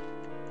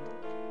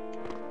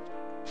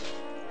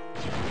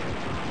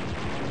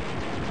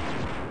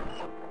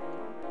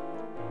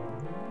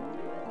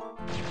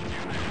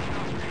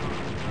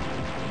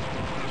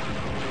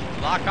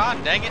 Lock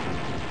on, dang it.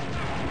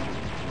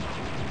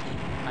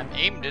 I'm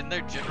aimed in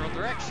their general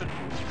direction.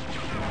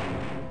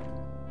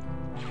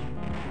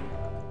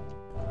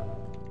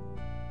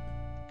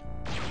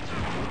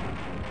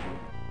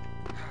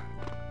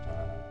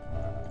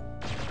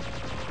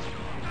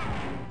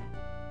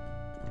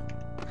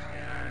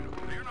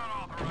 You're not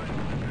authorized in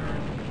this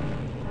area.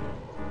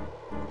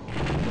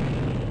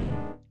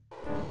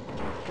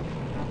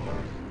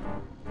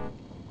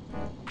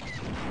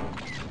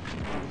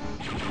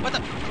 What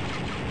the?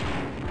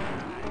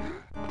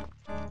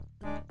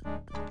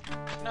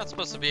 You're not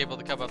supposed to be able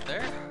to come up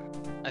there,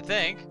 I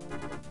think.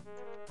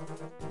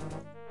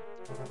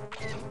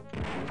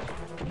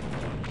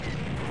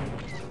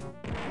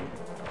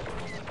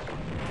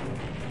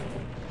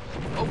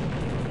 Oh.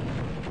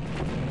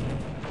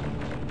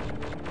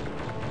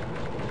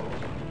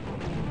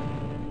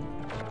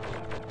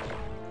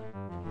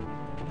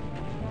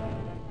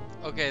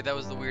 Okay, that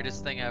was the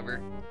weirdest thing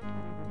ever.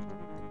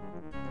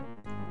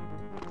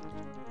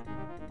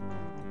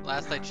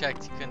 Last I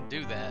checked, you couldn't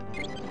do that.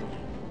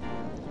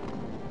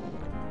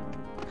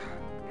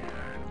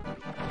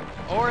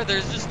 Or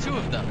there's just two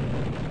of them.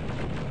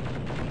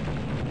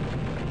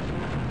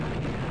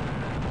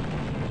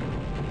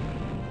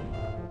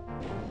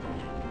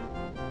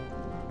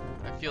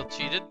 I feel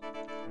cheated.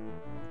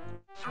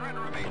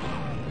 Surrender me.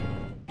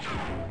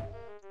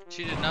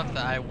 Cheated enough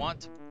that I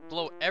want to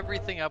blow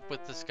everything up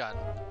with this gun.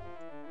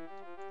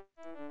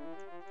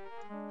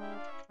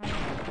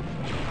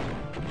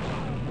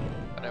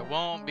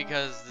 won't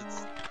because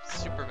it's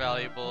super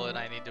valuable and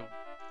I need to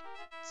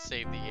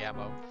save the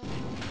ammo.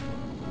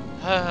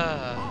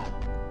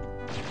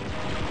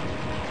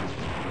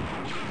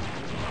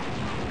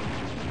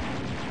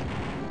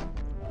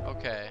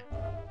 Okay.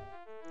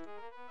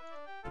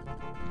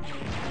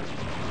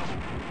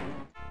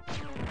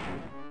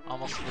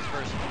 Almost to the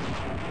first one.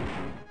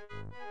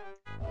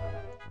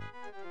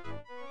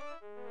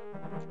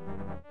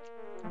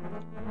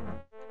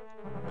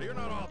 You're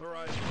not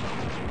authorized.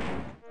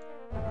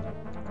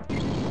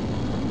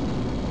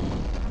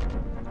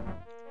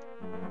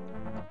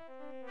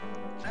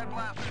 Set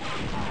blaster.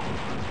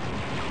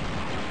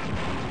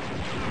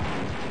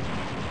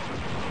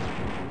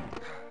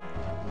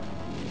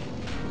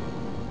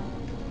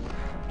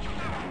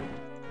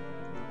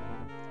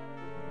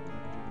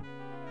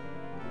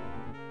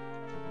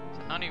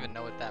 So I don't even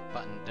know what that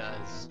button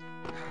does.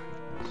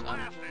 So I'm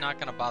not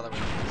gonna bother with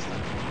it this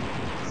time.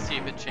 Let's see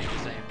if it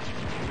changes anything.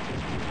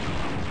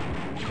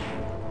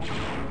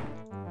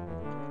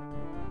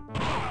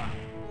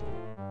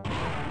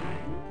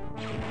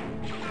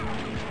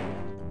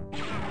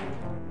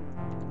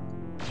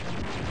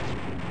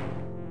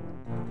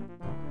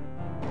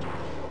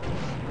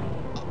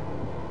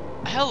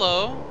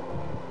 Hello!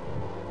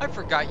 I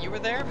forgot you were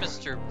there,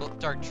 Mr.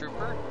 Dark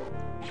Trooper.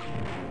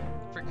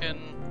 Freaking...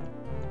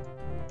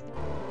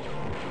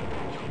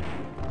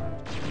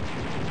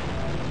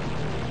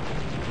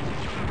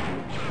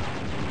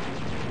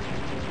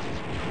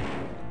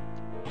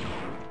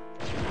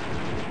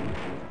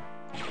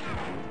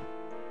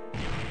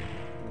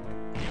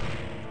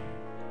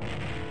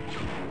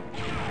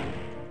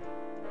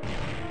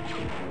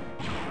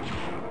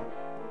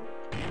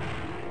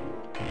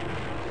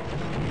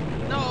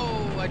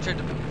 No! I tried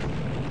to move.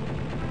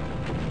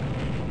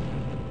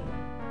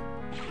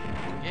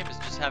 The game is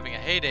just having a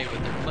heyday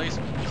with their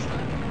placement this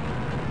time.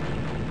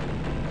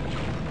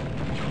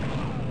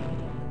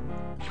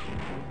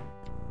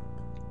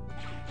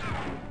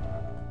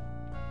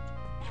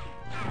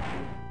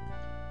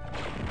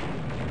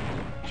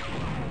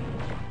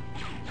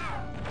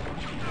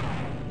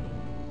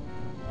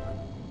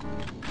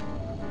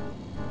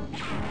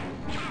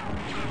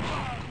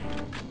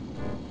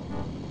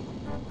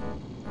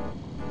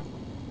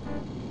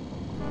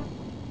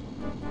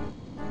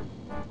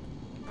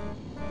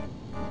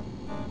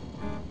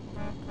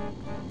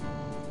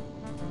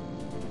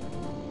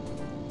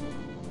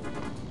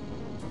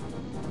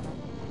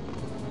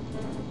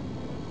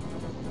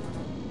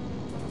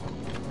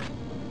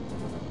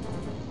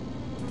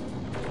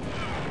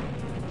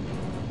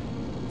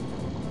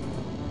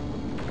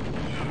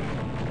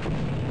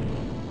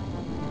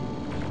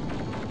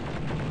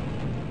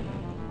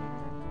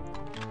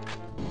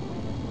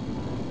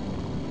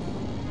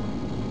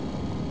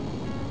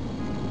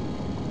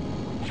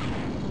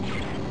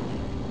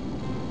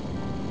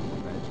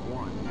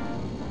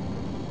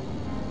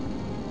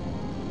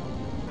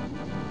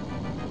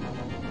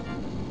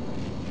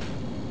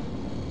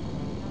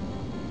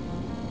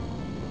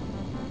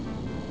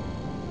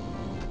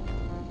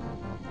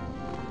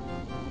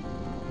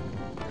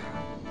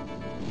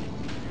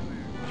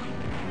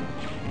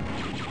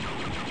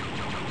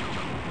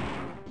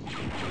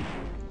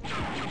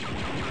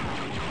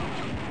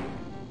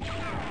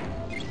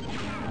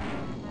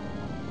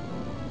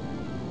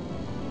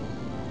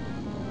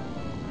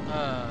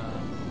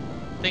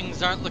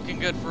 Things aren't looking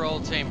good for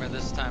old Tamer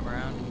this time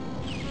around.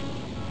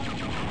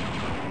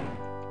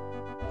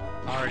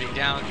 Already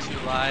down 2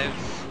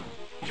 lives.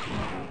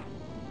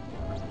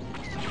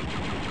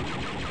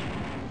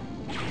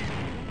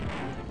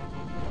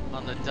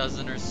 On the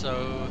dozen or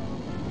so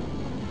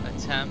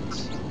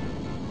attempts.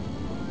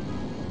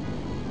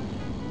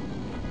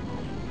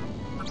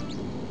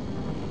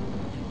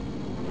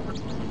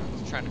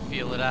 Just trying to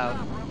feel it out.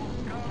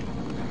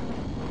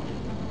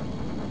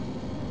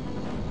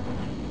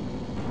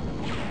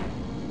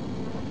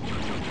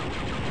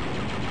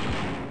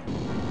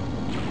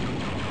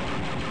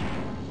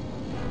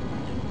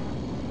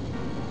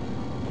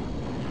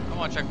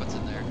 I want to check what's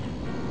in there.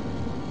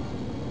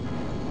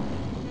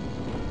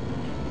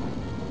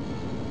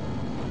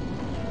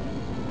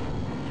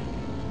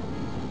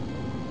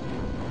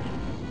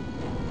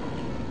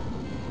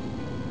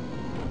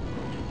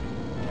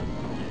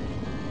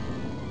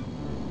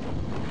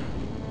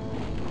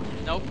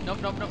 Nope,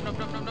 nope, nope, nope, nope,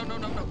 nope, nope, nope,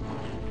 nope, nope.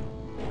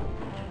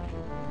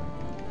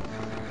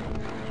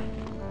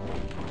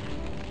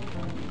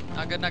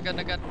 Not good, not good,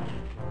 not good.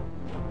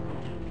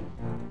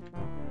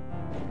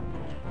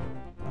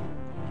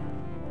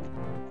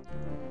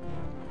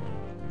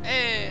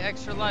 Hey,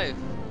 extra life.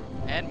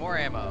 And more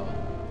ammo.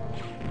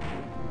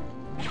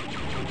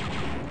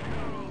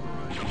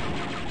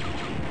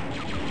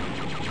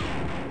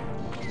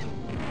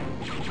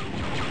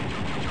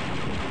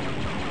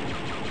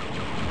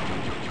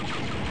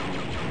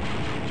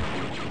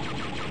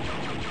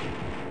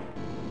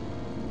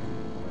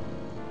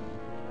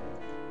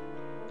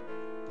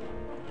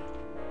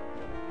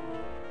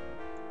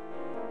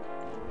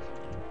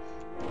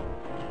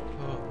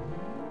 Oh.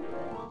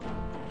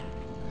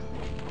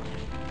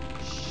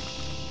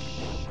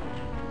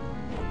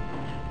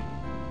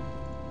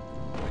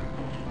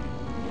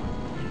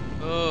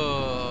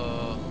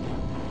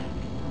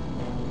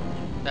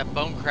 That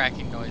bone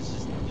cracking noise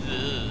is.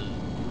 Ugh.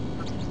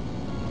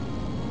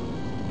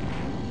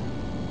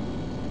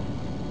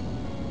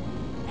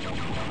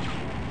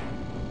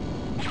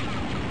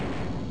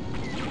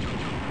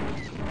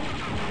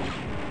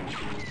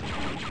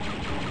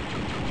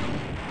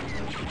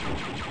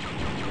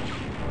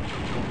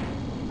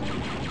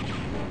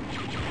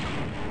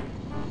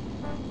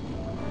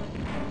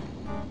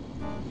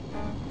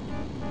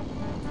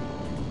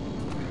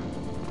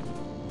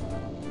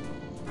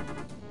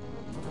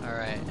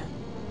 Alright.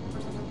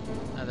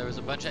 Now there was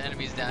a bunch of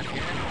enemies down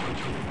here.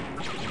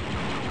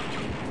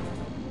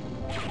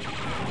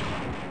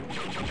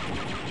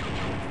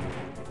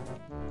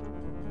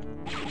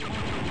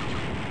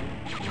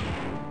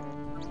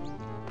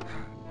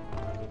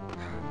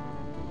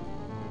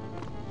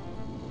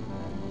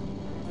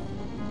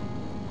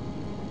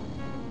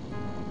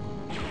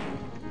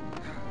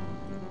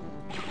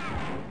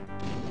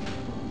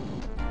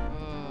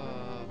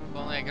 If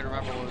only I could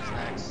remember what was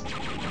next.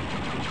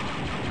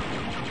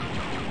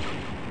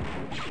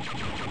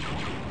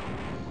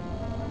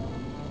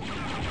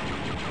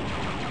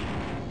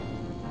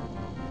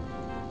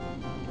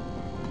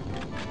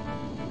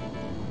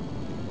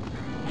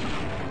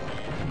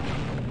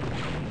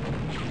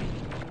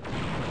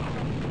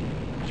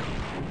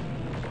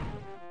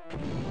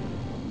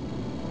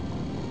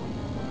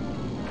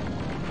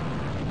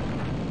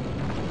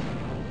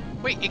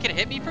 Wait, it can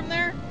hit me from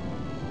there?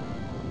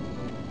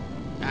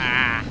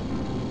 Ah!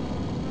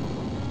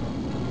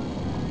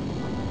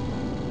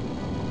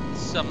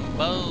 Some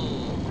bull.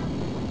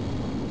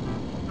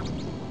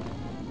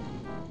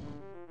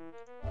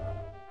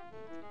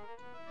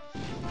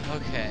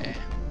 Okay.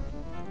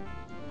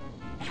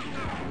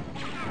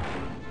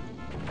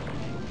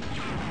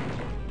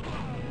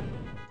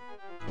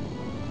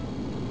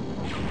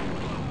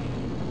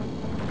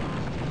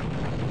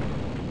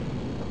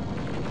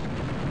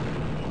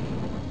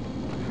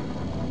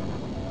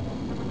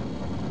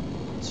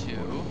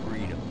 Two.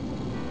 Freedom.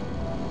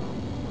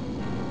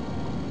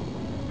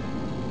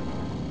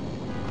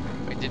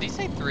 Wait, did he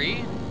say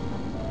three?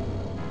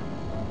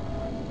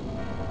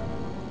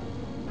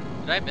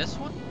 Did I miss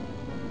one?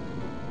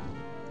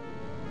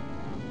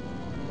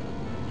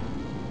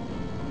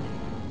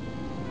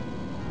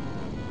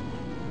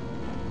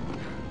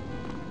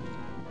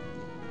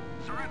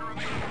 Surrender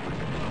immediately.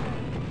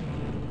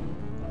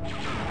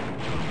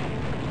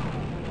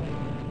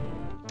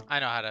 I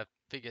know how to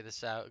figure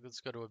this out.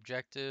 Let's go to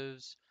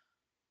objectives.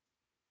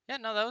 Yeah,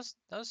 no, that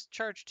was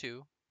charge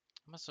 2.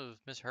 I must have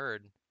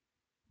misheard.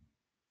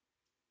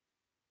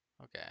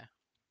 Okay.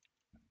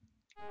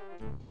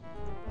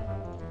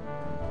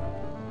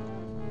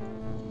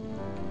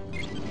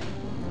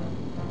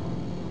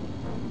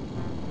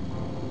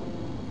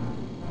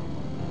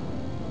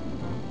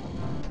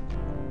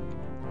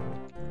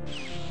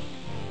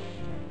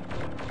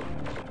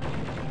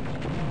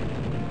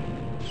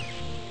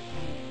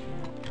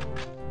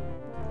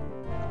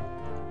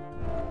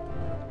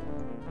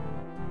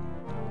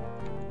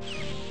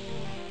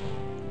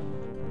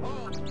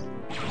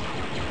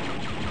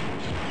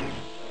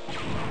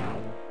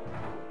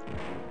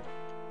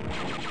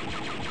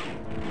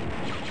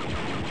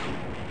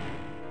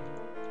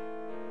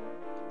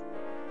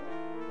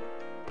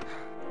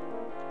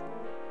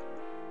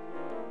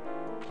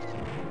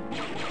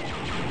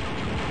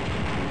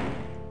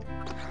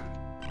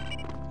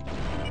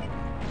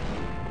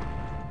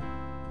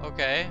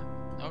 Okay.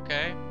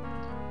 Okay.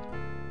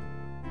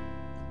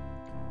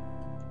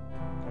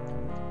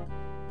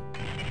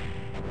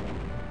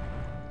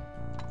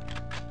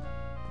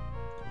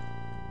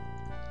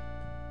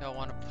 Y'all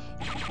want to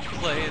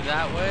play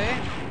that way?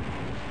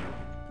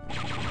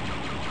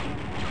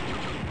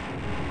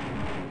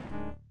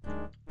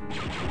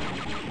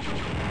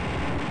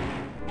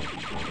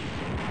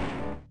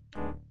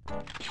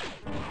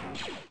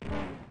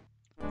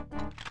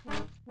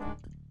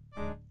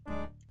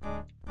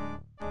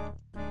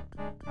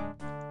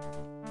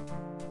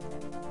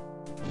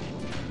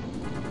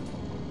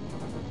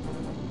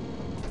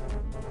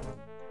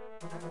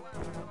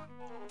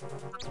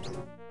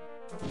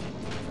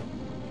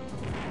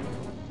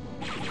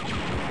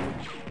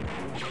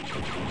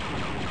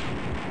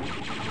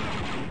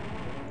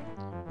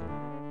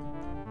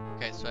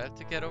 Okay, so I have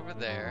to get over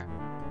there.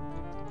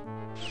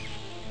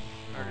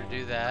 In order to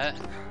do that,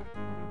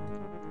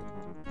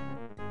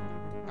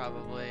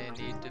 probably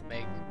need to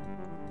make...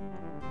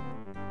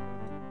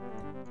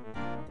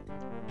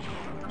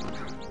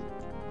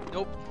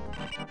 Nope.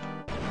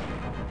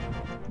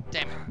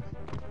 Damn it.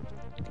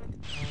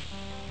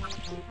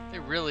 They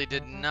really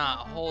did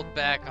not hold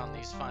back on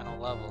these final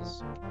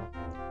levels.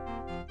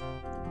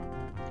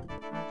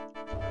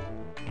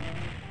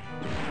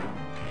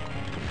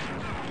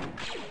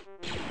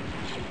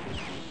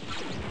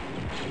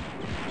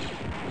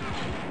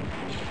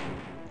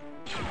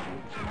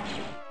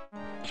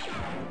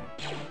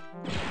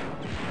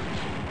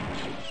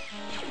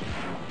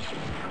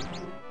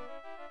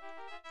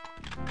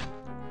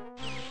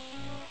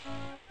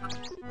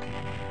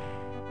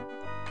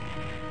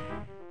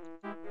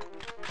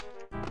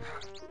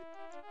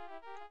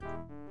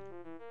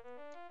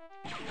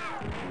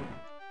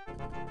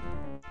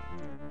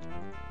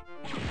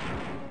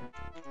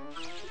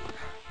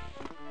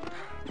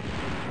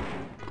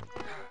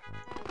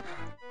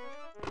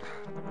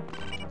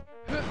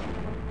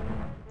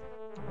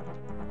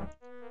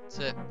 That's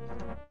it.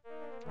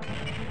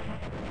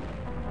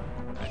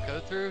 I go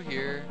through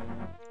here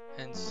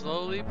and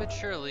slowly but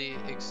surely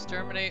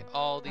exterminate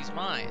all these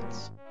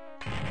mines.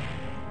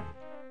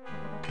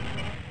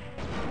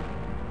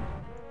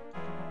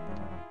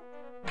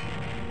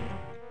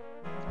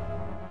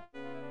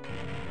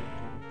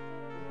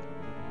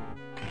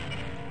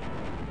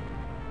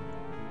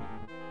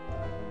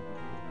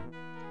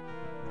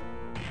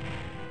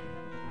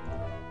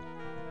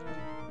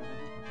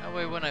 That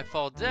way when I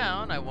fall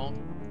down, I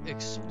won't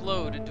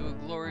explode into a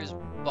glorious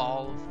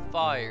ball of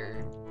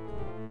fire.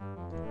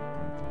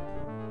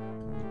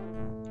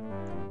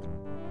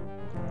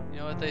 You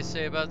know what they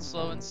say about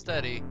slow and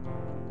steady?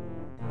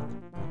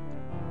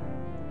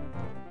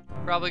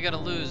 Probably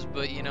gonna lose,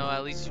 but you know,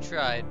 at least you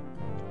tried.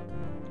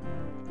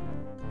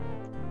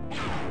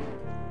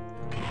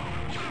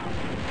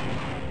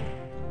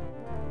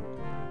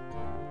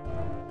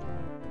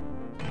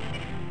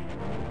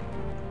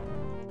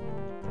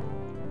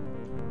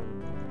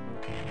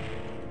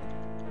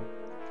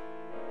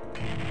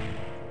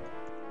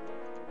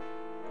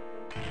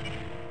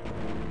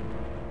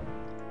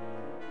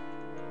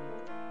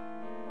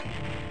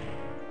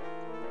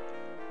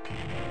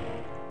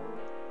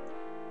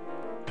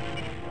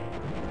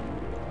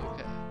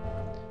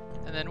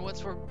 And then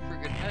what's for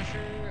good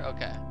measure?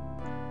 Okay.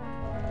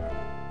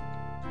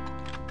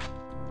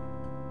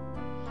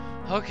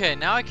 Okay,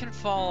 now I can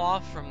fall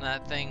off from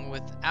that thing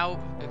without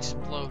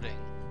exploding.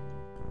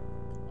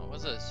 What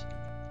was this?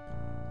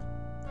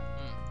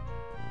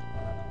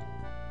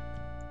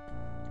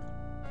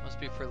 Must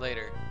be for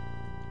later.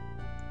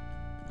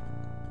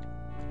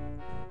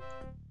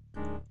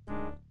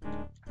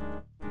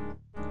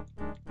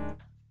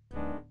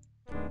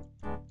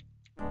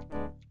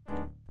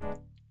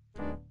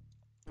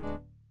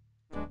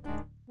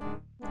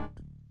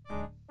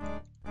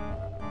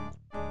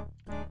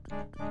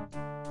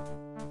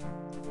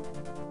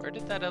 Where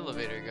did that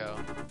elevator go?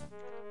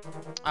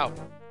 Oh,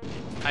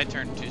 I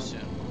turned too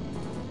soon.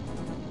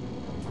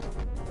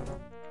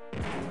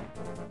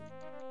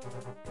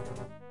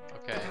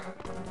 Okay,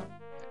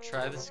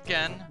 try this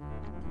again.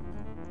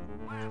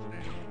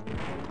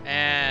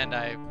 And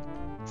I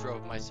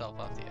drove myself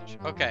off the edge.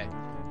 Okay.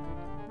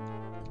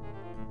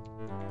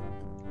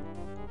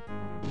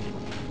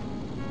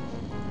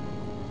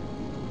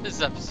 This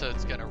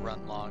episode's gonna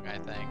run long, I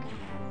think.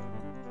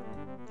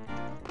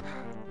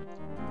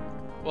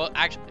 Well,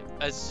 actually,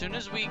 as soon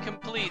as we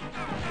complete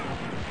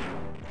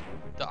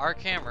the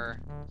Ark Hammer,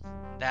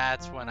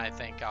 that's when I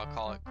think I'll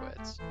call it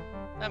quits.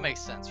 That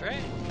makes sense,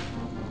 right?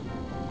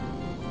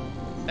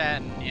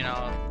 Then, you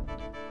know,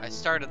 I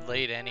started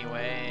late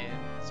anyway.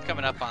 It's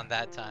coming up on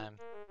that time.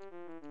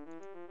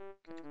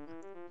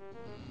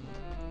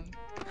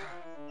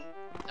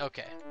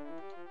 Okay.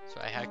 So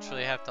I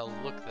actually have to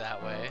look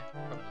that way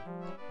from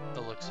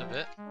the looks of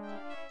it.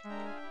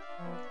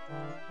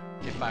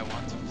 If I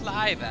want to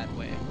fly that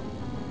way.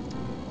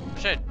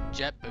 Wish I had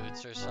jet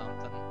boots or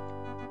something.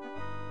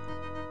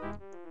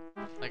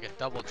 Like a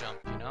double jump,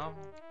 you know?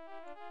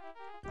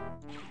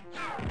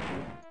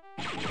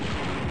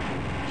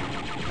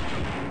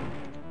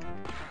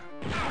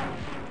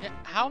 Yeah,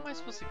 how am I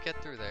supposed to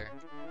get through there?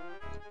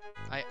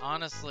 I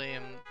honestly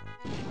am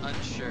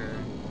unsure.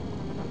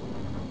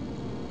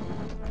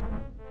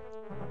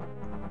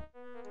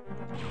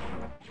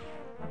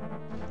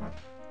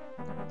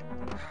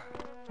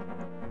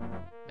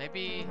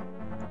 Maybe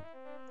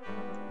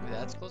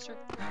that's closer?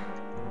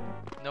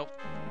 Nope.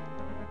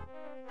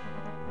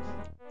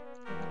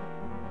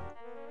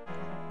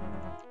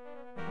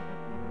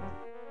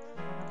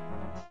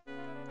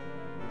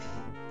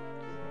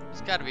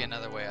 There's gotta be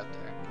another way up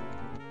there.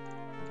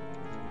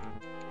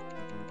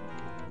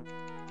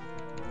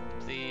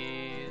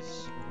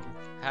 Please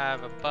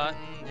have a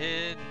button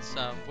hidden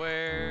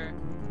somewhere.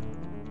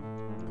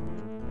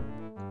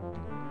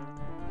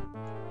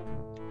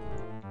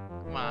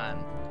 Come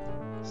on.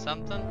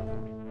 Something?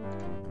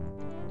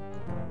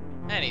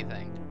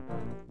 Anything.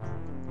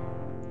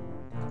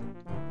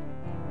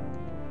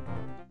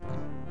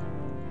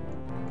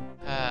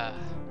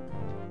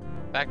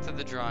 Back to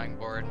the drawing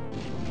board.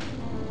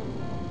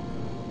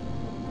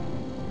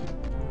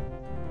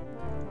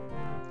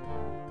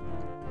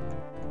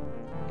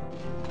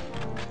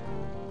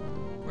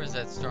 Where's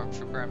that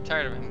stormtrooper? I'm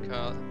tired of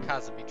him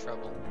causing me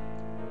trouble.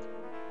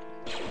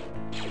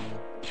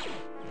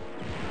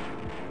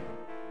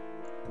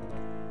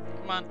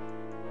 Come on.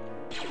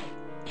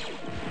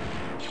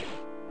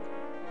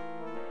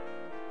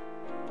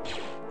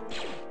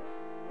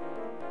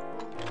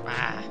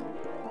 Ah.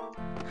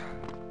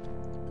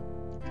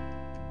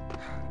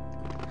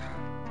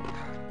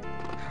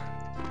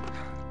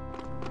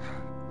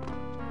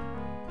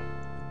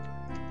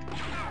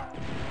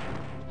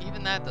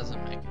 Even that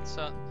doesn't make it.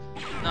 So,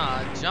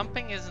 nah,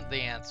 jumping isn't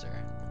the answer.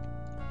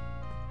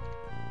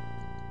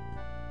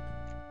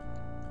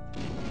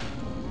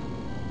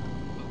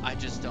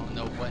 just don't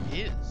know what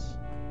is.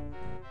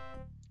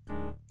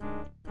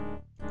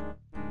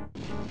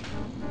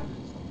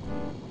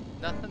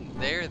 Nothing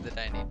there that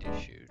I need to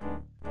shoot.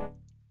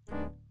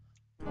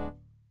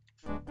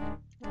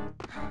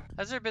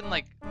 Has there been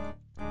like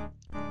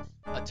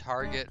a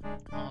target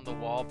on the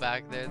wall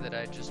back there that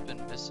I've just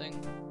been missing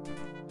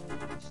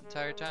this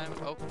entire time?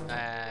 Oh,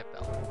 I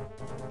fell.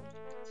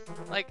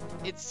 Like,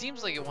 it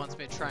seems like it wants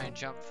me to try and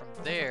jump from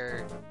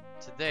there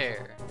to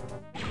there,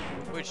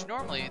 which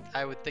normally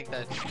I would think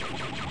that's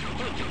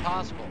completely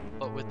possible,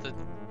 but with the,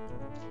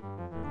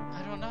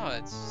 I don't know,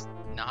 it's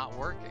not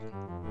working.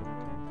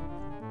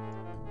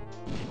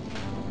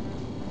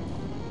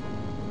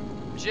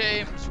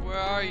 James, where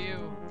are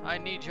you? I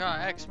need your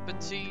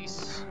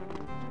expertise.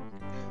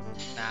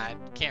 Nah, I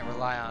can't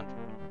rely on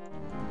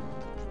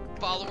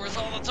followers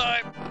all the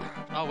time.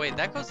 Oh wait,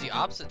 that goes the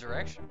opposite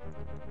direction.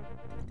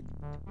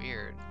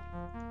 Weird.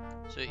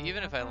 So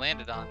even if I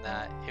landed on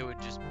that, it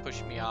would just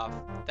push me off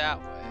that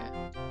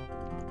way.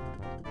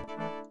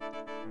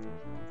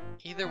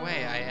 Either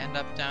way, I end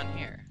up down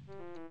here.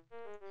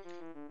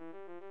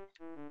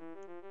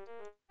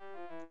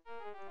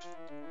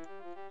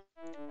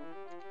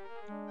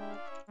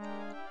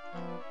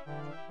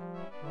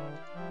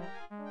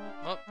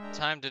 Well,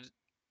 time to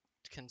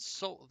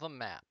consult the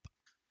map.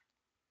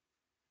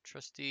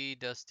 Trusty,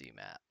 dusty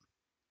map.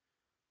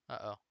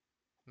 Uh-oh.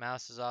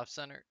 Mouse is off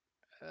center.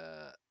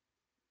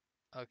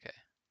 Okay.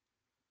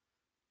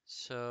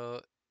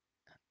 So,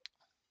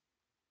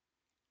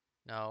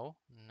 no.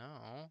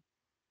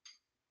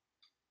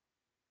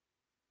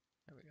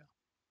 There we go.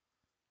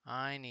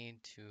 I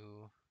need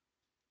to...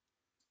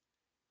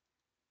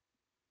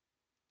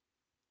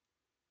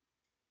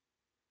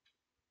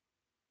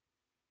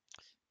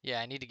 Yeah,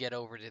 I need to get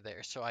over to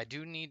there. So I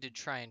do need to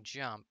try and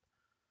jump,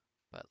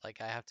 but like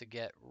I have to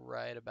get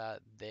right about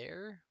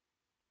there.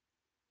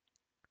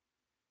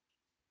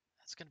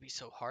 That's gonna be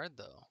so hard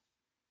though.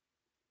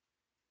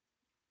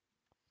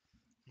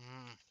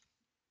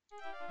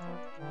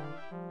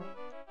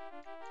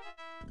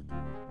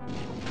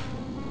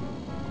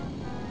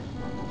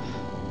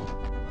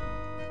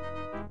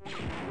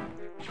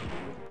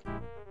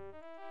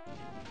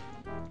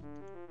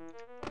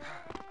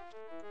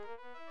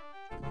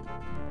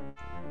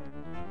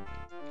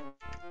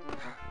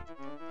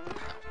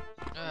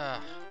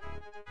 Ugh.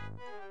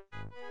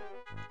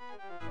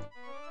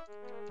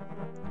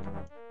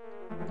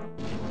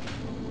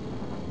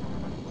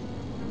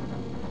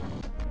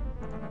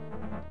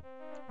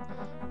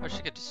 I wish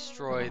I could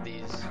destroy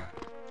these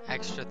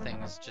extra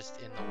things just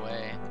in the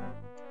way.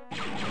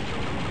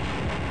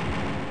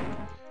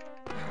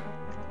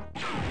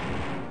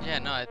 Yeah,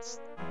 no, it's...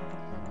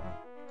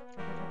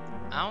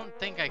 I don't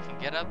think I can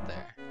get up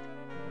there.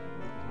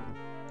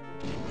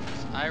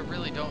 I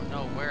really don't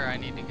know where I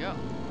need to go.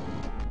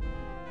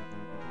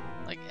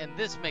 Like, and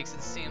this makes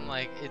it seem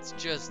like it's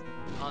just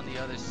on the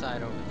other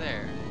side over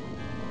there.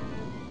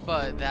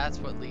 But that's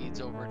what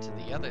leads over to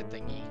the other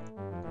thingy.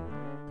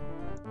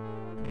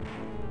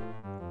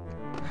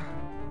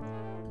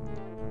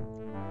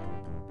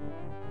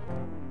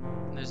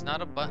 And there's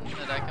not a button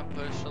that I can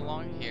push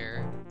along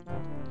here.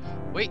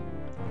 Wait!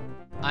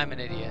 I'm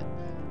an idiot.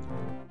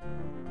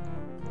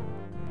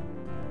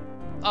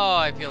 Oh,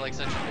 I feel like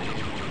such an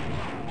idiot.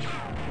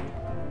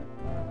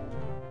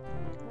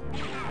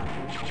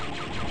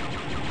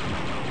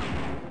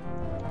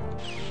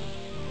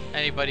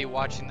 Anybody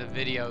watching the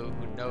video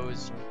who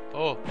knows...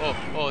 Oh,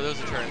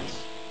 those are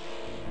turrets.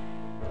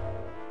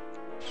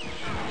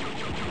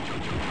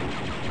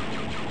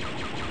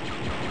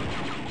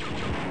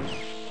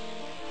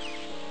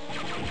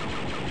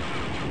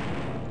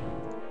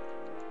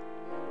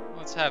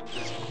 Let's have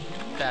this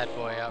bad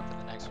boy out for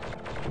the next one.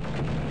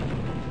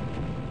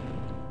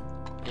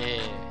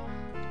 Yeah.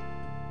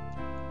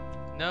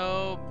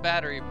 No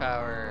battery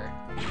power.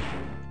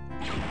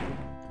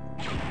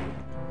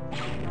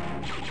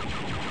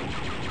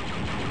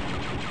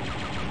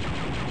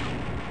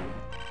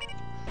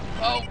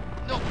 Oh,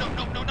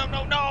 no.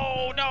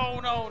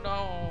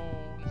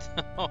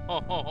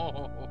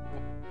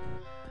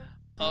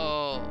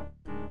 Oh.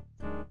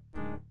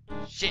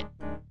 Shit.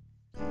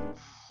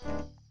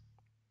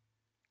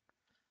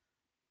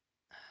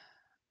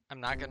 I'm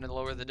not going to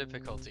lower the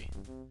difficulty.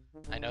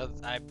 I know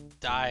I'm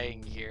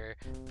dying here,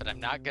 but I'm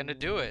not going to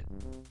do it.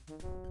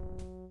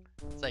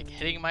 It's like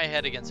hitting my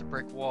head against a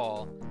brick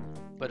wall,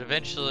 but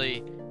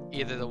eventually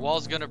either the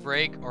wall's going to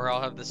break or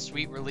I'll have the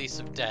sweet release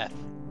of death.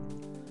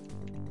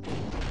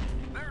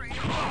 There he is.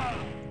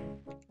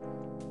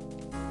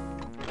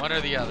 One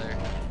or the other.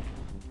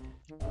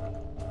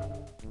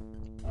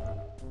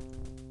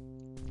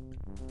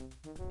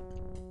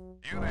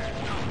 You there.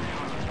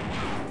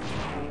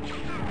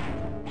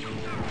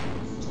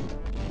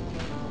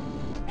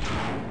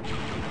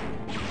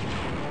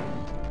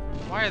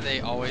 Why are they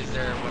always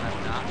there when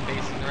I'm not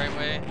facing the right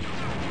way,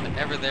 but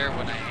never there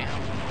when I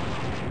am?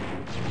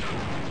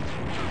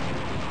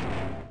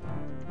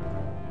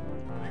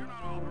 You're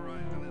not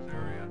authorized in this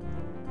area.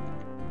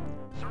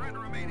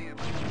 Surrender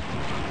immediately.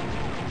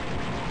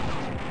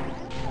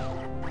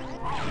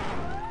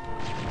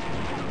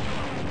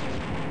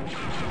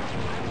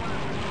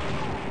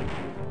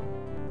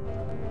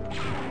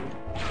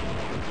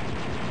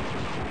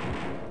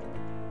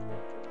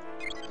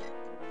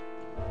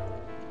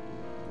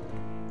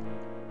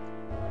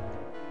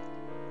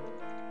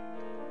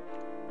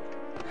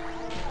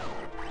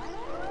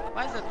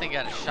 Why does that thing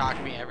gotta shock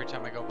me every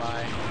time I go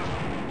by?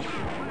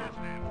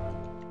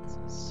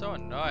 It's so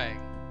annoying.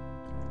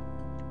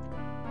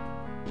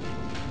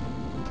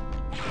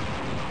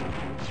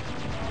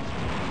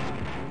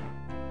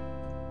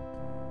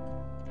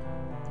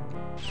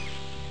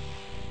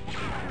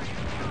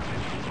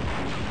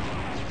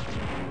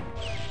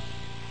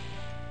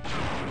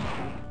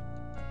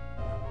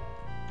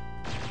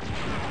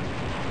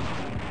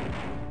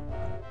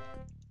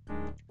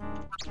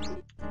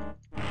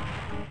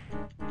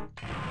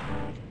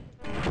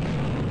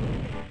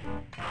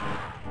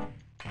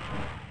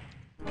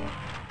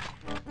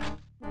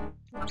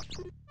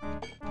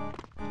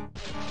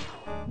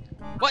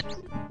 What?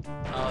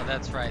 Oh,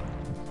 that's right.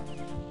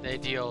 They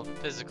deal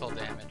physical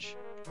damage.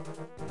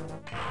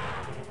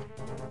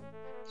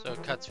 So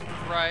it cuts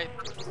right.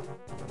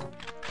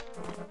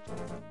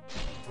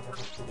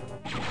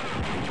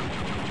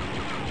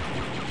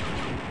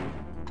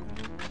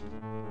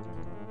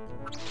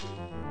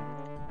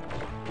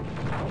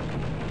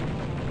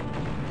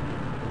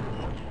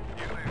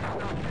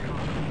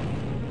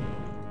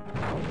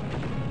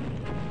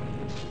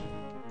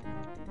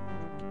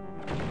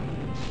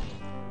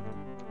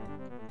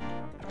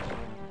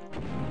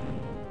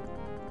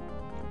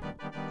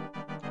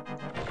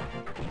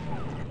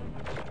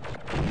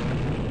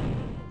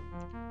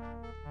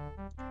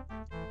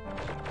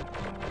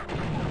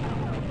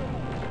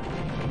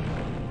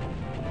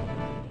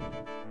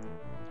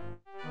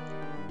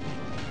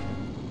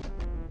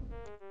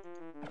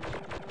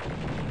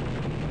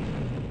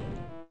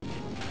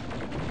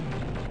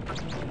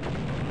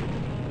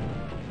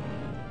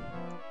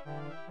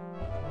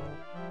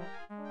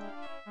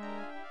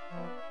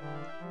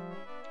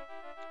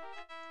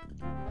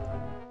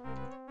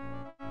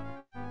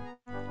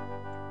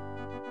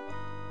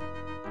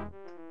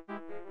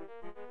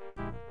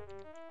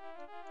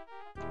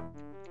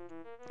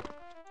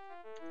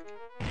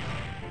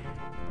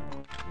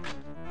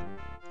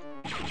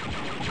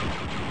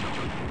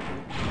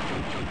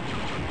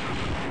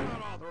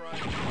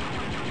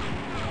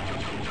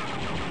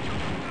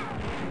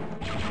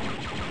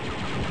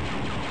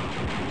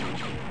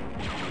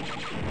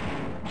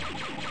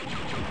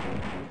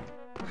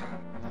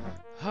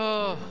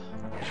 Oh,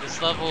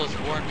 this level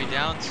has worn me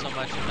down so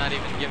much I'm not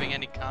even giving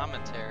any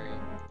commentary.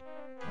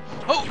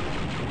 Oh!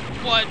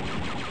 What?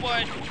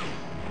 What?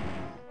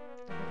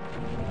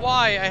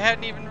 Why? I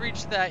hadn't even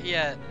reached that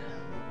yet.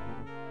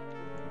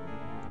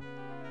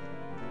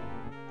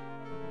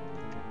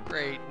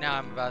 Great, now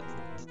I'm about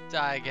to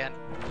die again.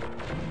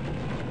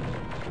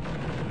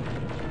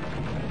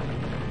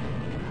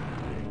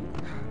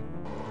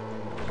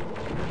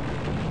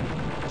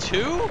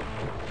 Two?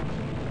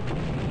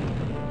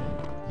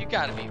 You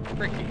gotta be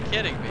freaking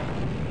kidding me.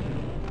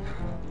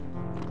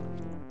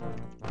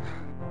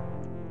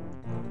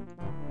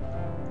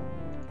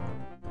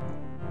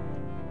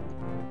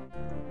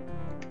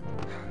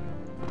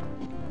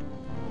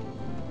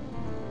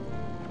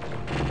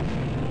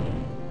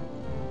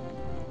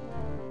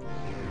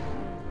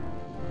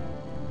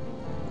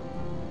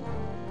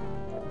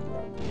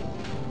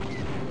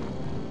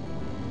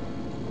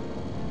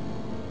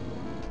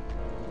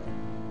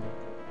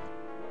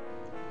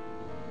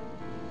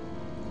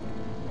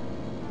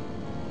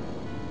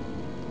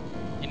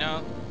 You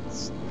know,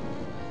 it's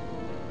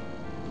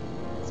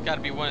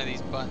gotta be one of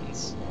these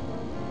buttons.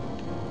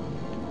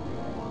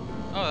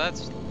 Oh,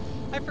 that's...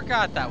 I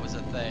forgot that was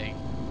a thing.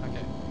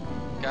 Okay.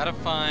 Gotta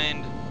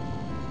find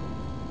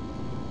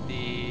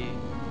the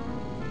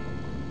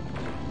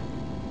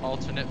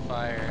alternate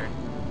fire,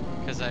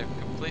 because I've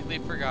completely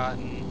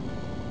forgotten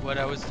what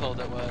I was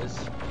told it was.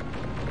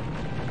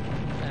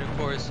 And of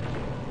course,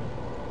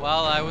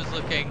 while I was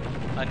looking,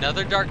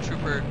 another Dark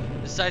Trooper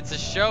decides to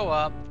show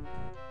up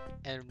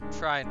and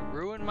try and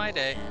ruin my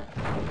day.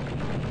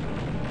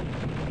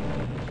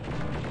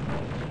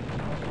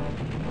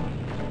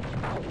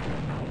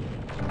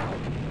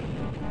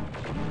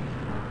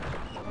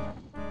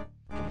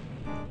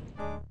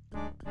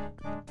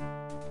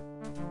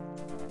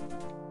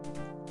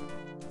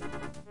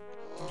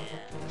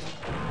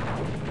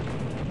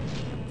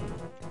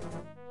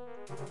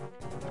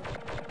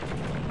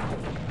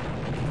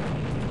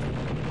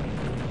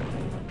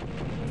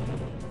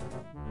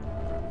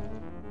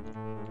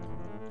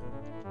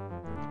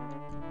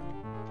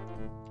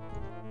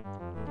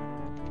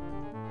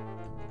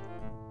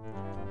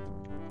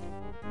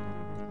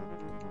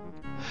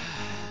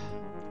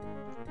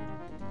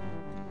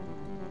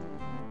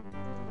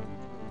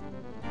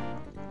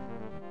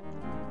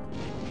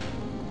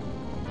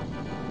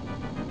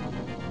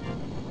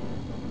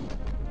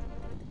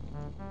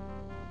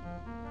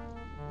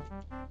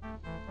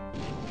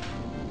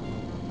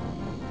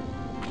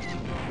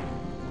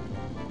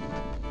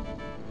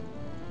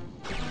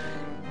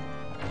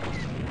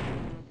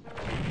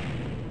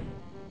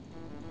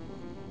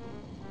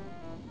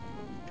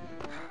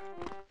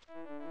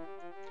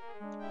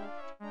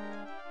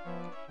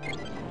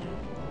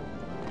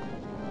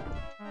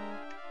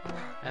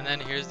 And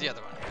then here's the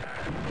other one.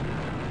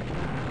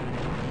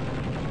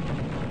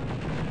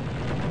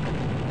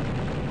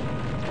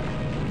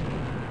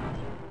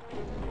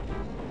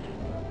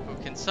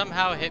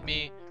 somehow hit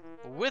me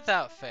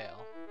without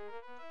fail.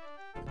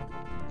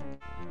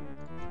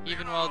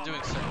 Even while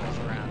doing circles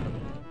around him.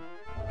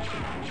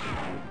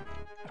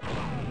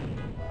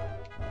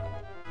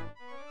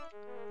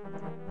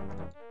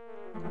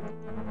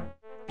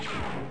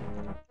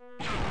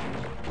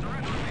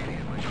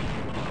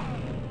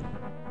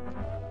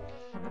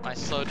 My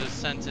slow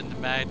descent into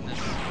madness.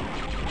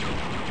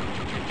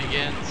 It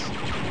begins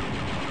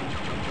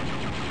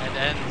and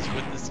ends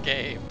with this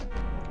game.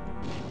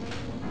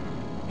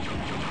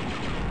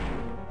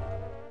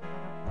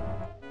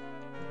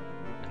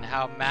 And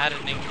how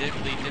maddeningly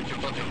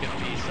difficult it can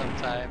be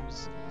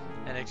sometimes,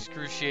 and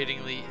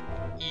excruciatingly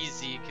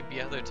easy it can be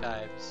other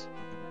times.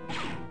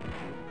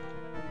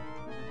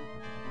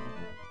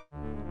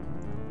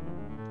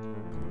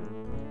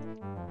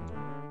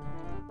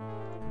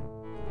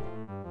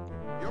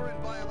 You're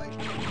in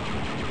violation.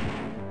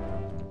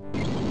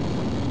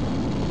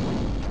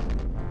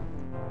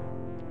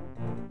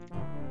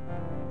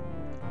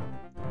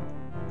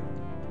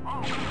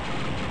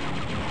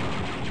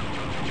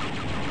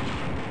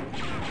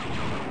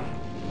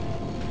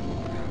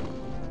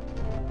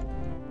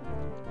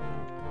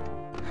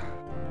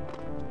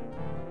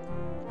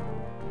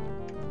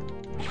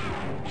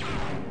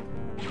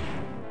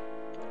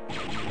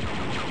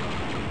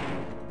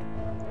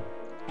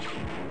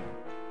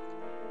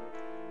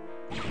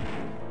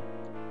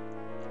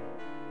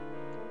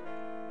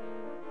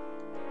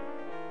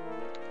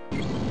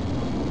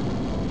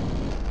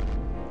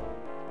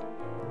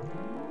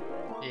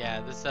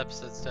 Yeah, this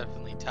episode's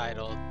definitely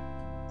titled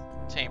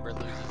Tamer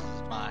Loses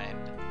His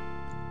Mind.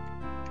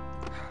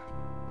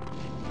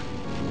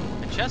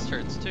 My chest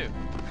hurts too.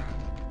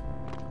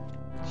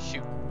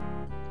 Shoot.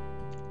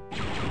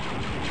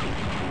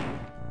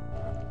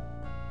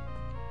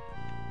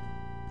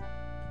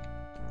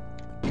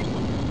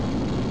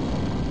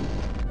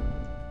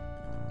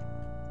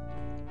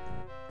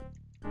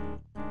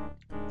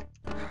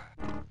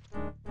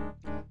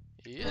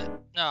 Yeah.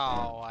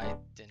 No, I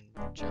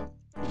didn't jump.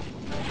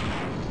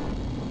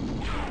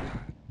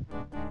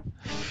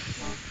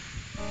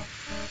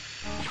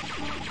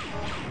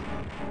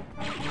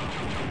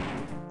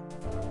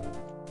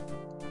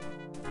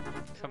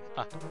 Come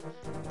on.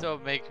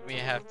 Don't make me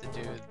have to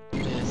do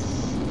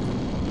this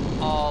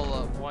all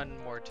one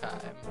more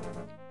time.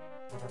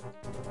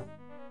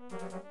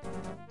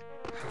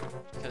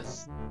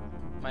 Because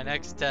my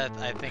next death,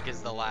 I think,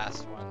 is the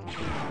last one.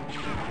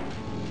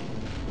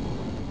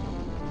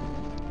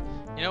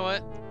 You know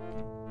what?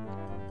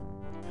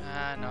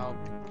 No.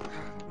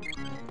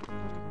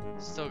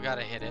 Still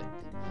gotta hit it.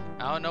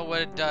 I don't know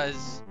what it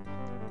does,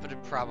 but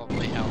it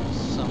probably helps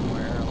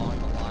somewhere along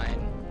the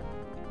line.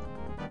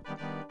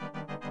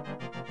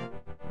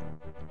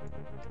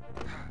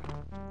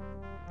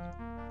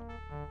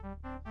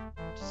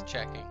 Just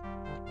checking.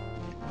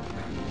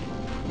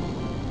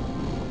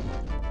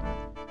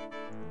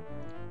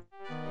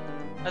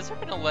 Has there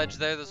been a ledge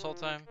there this whole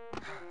time?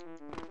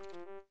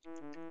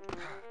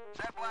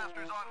 That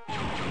blaster's on.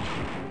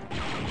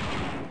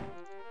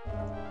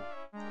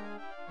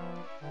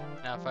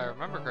 Now, if I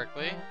remember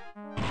correctly,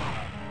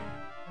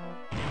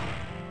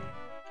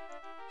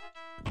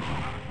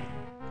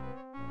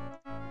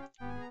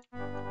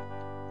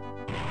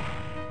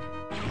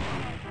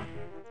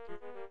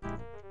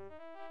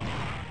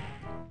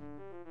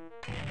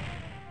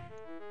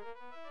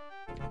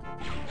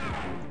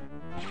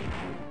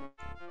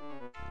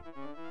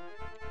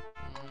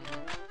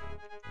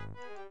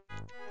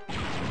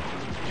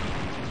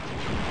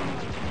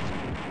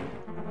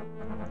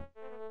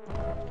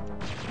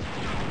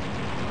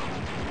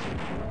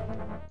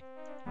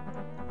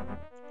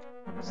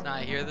 it's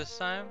not here this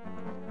time.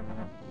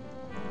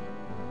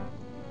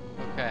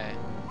 Okay.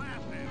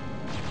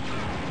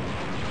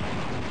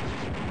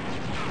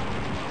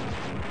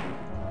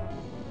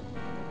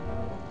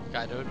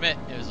 Got to admit,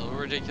 it was a little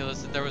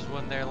ridiculous that there was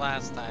one there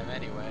last time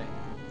anyway.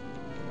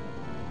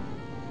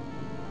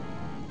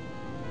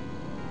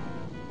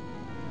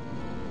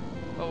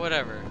 But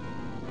whatever.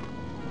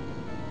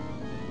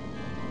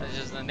 That's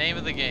just the name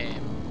of the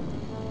game.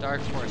 Dark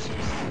Forces.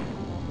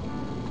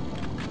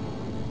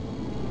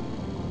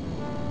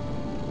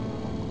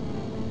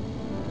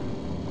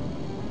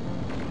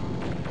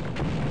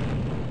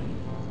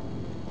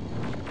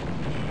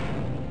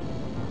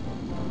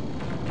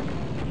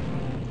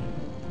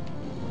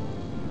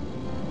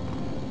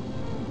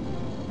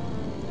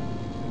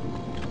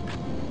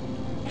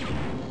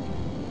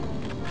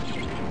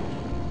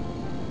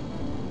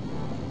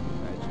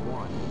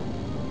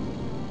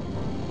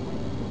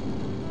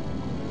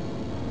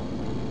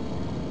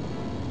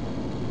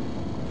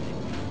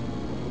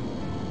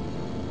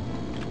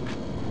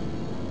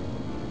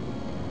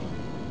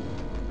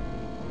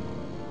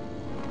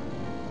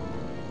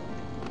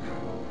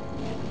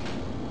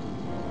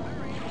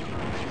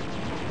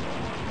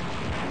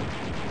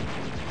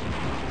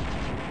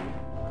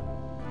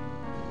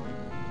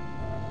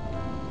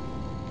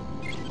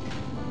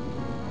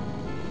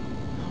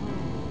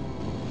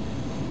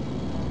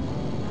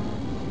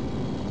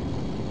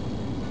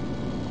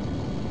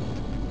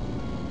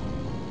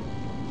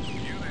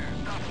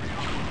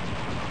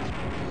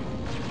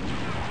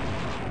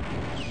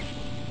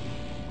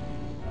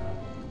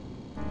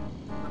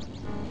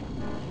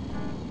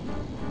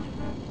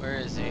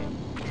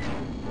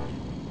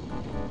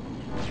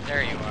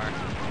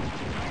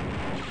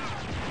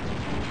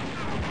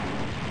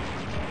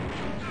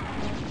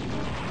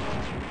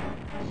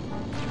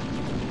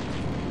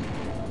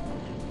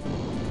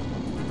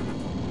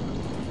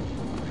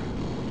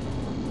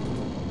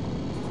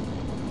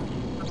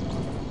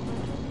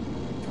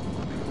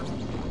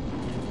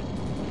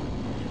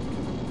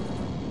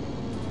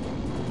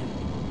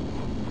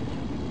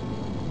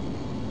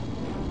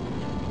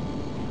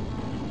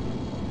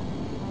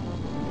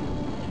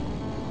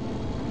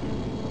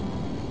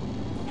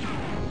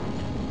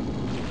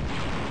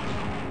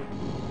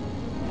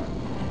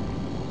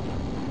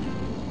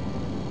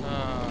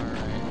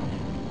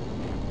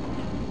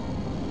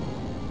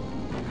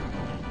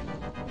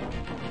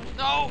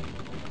 No!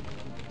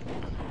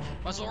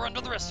 Might as well run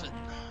to the rest of it.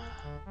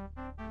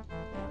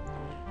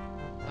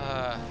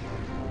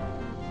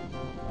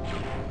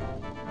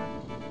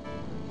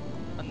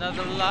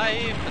 Another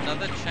life,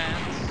 another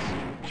chance.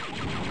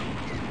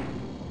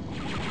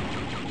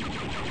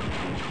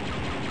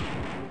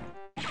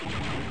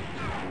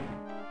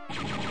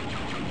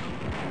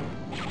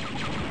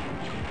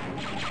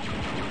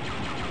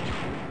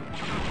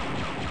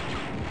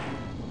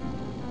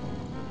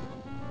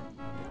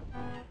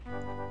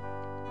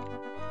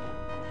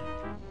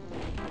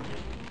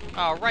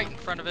 Oh, right in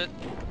front of it.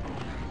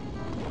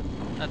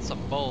 That's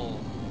some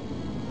bull.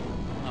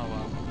 Oh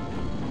well.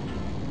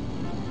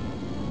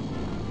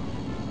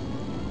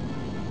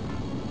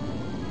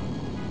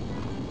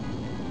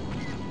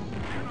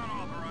 You're not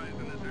authorized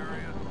in this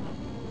area.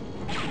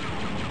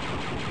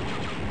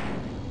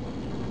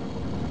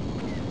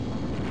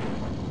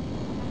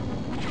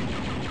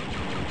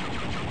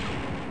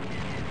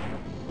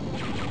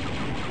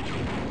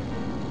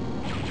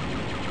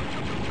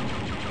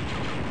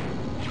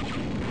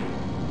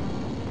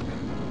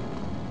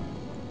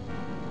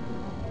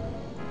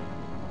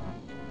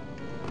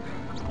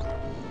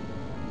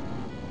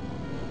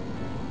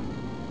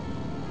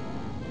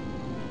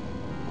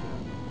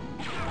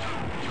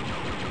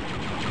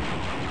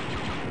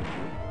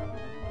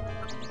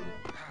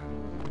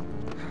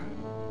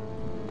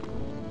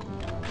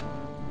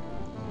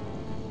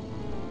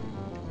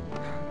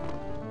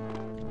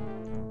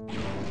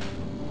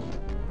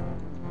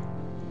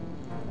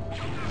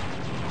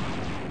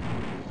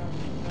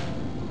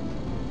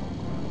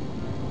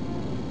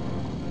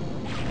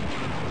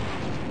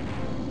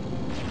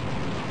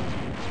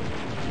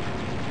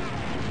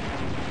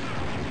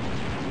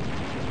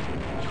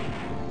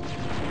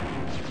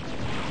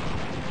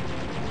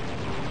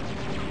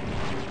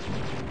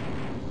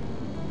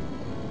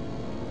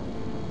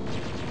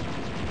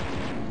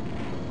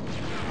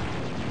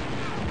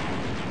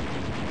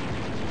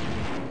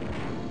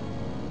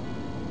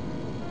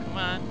 Come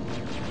on.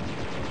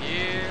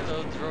 Here,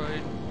 little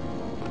droid.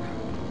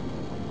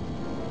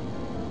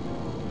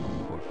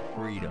 For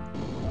freedom.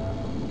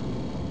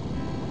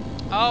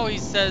 Oh, he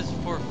says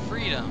for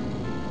freedom.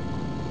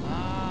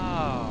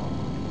 Oh.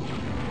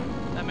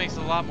 That makes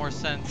a lot more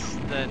sense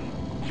than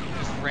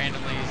just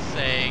randomly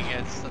saying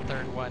it's the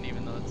third one,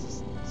 even though it's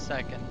the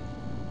second.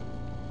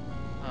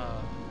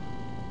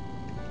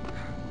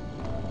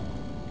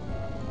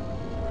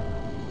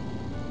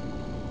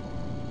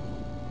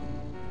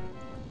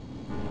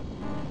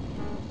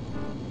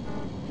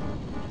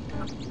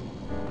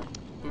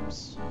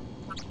 Oops.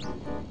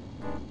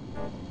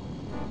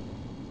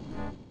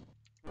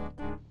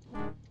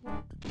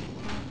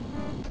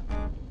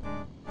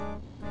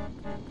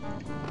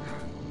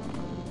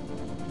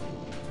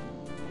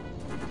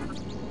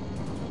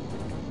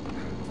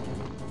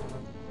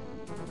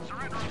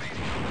 Surrender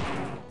immediately.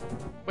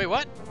 Wait,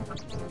 what?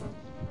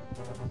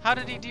 How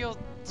did he deal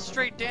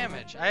straight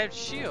damage? I had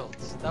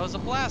shields. That was a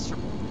blaster.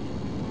 Well,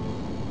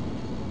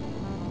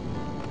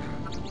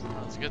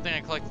 it's a good thing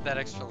I collected that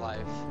extra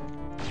life.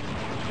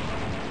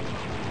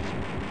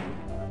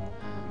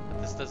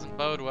 But this doesn't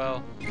bode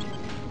well.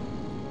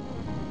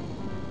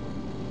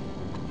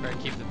 Better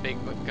keep the big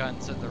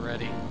guns at the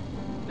ready.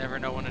 Never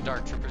know when a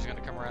Dark Trooper's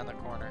gonna come around the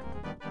corner.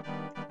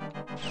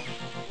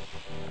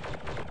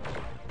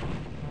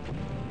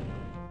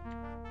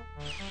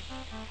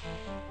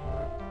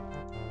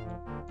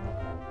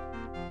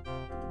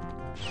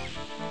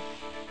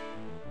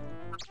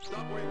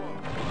 Stop where you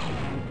are.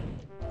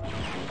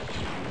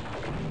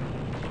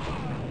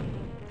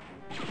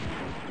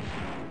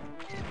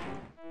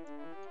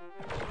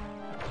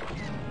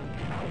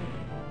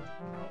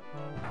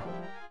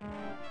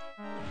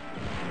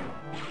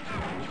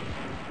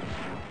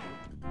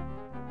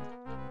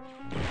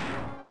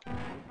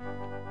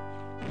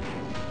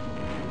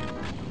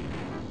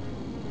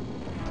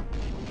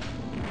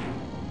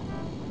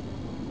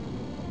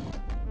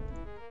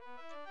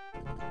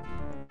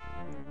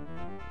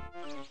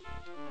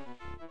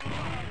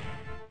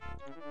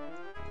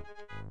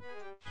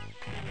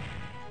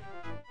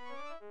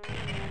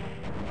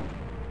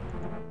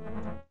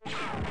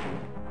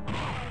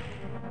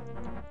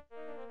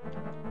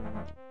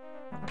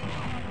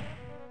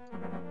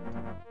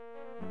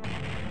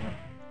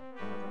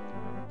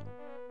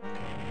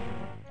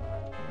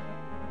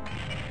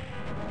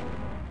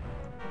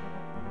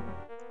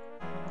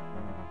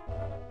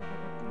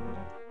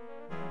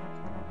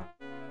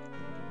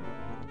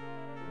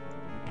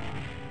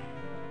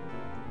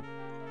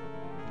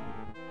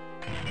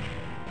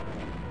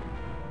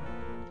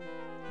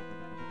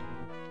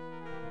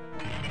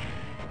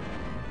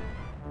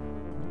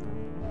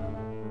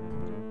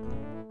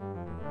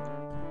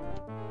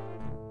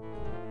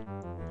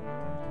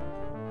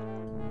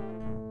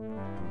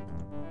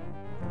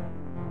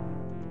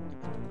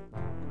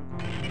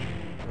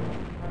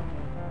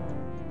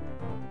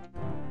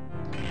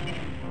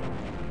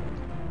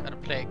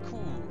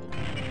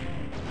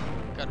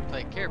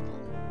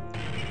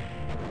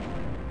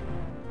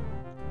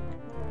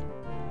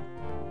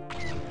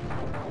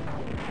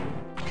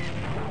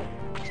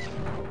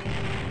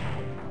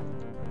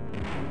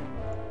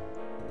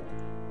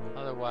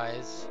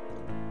 Otherwise,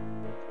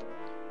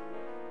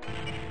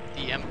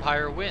 the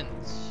Empire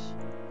wins.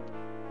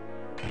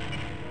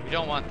 We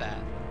don't want that.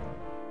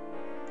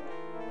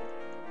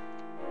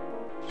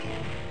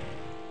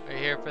 We're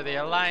here for the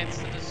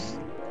Alliance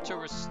to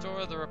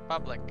restore the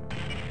Republic.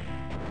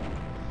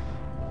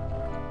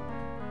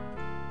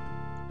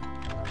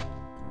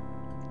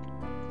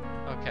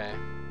 Okay.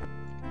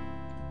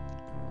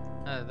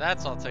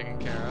 That's all taken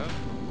care of.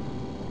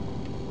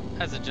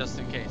 As a just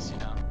in case, you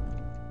know.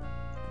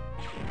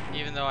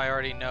 Even though I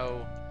already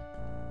know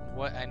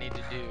what I need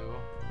to do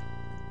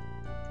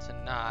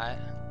to not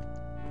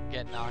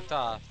get knocked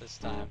off this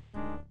time.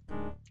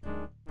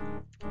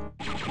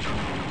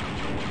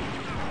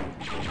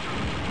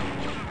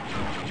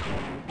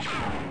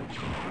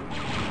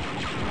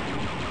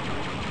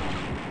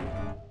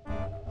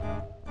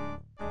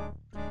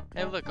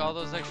 Hey look, all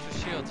those extra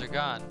shields are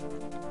gone.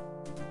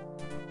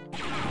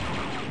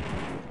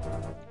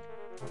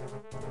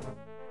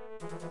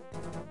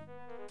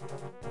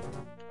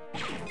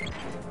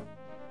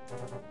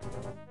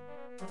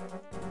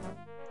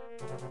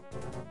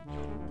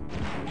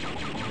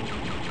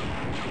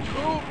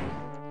 Ooh.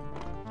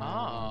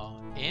 Oh,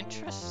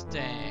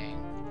 interesting.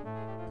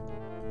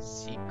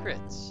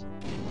 Secrets.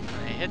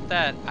 When I hit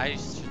that, I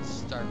should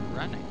start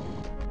running.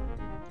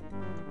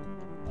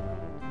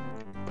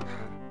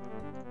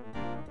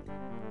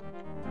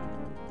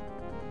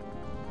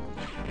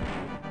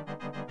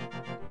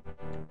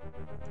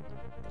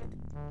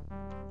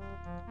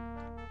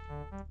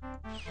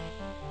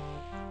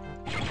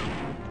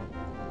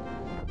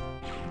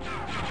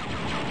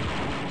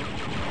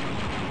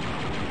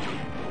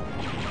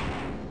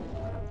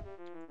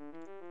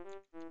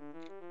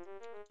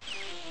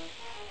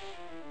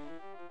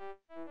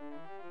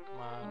 Come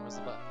on, where's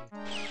the button?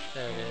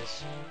 There it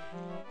is.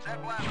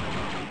 Set blast.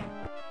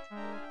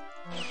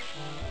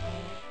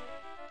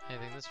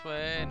 Anything this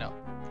way? No.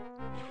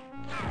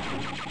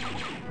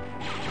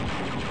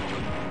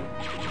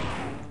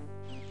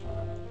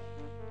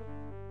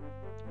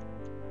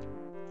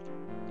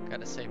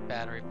 Gotta save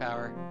battery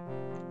power.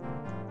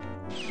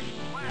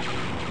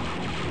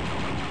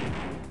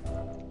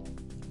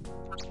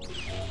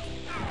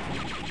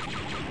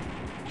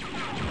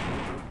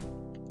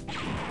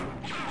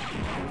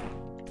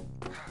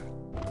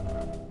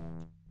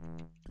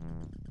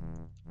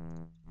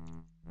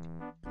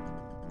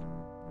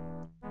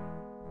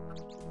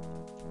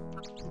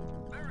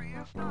 There he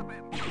is. Stop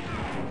him.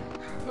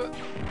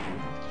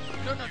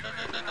 No, no, no,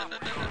 no, no, no, no,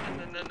 no,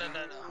 no, no, no,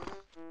 no,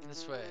 no.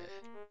 This way.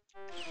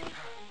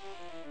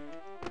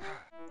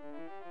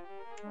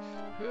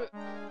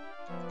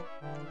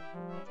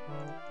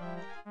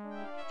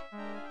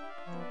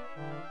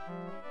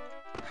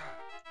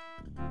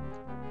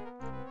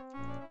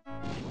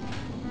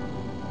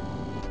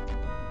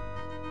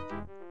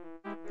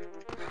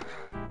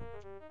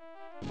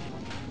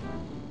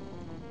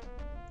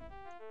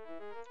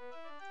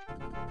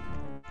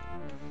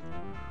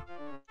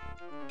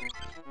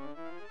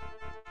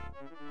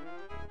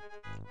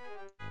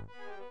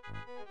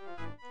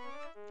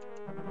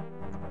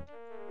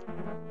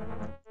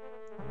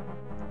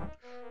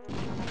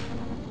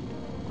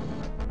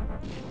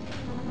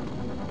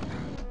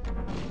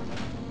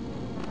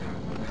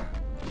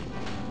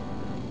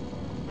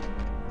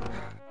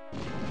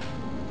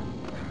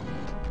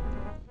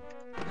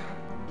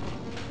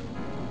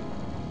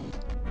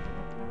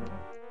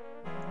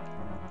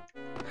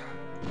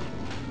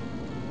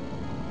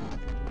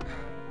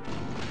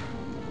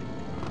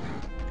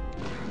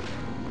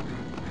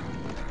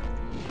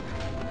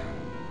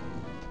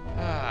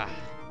 Ah.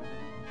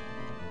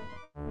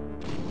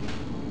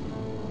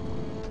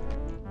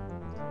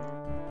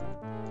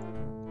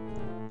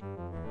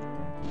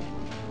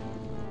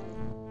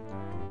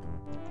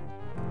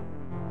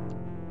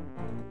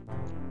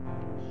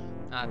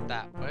 Not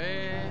that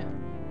way.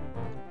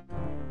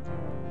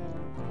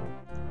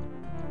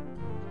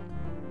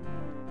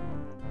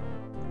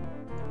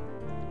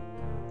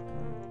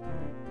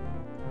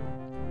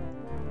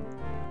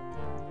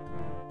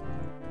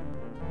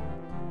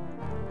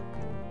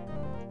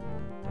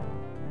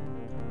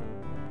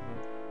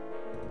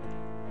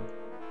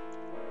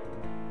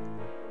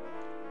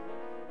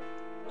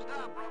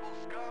 Stop, rebel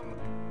scum.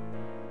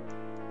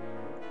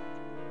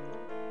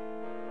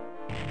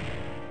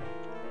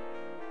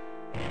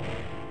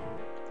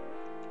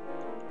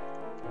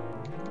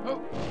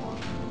 Oh,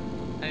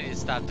 I need to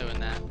stop doing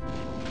that.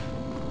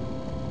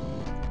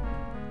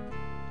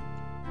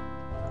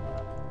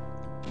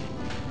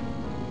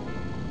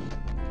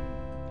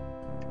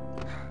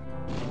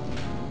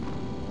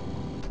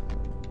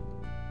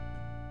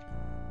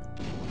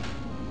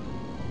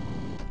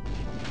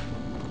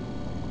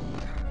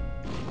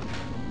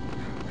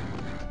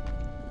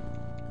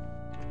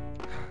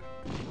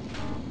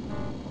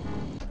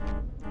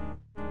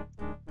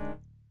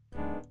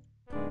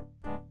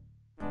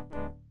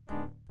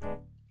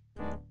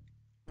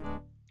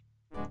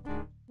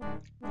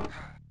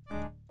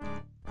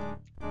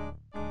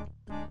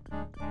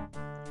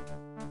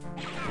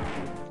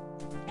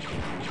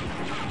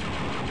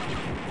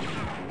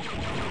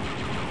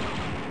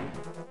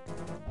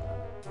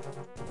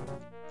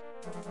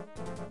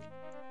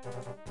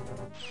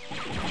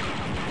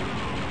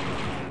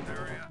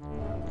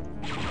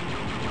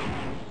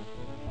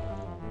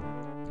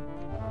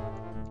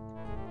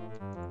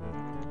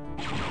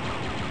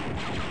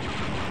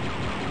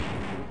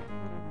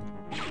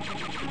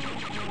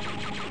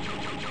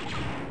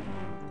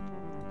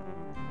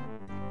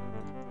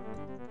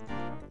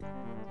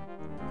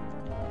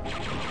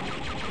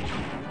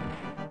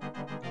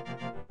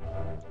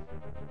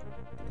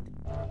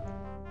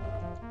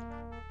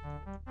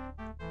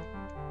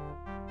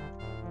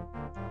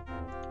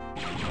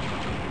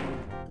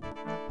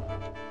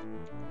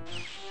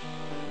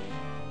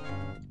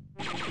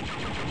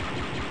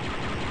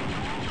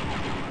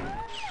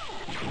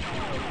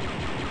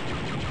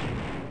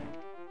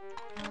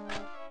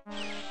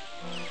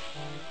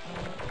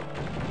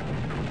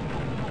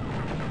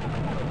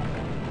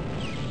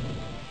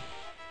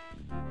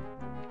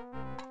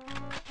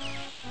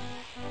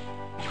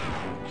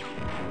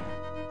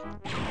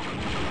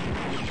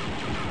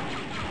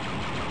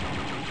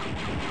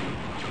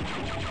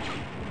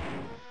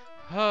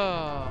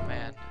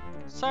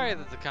 Sorry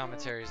that the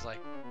commentary is like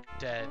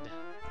dead.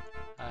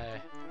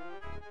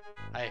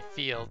 I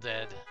feel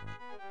dead.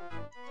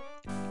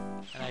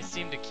 And I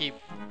seem to keep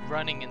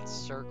running in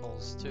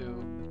circles too,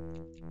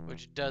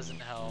 which doesn't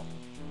help.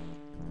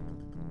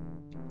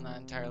 I'm not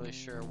entirely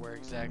sure where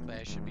exactly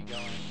I should be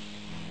going.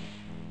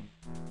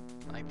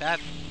 Like that,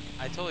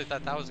 I totally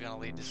thought that was gonna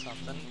lead to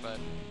something, but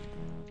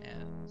yeah,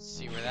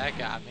 see where that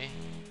got me.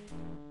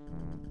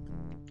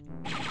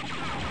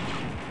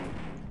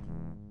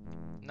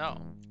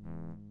 No.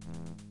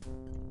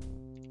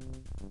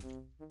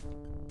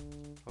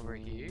 Over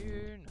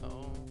here?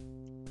 No.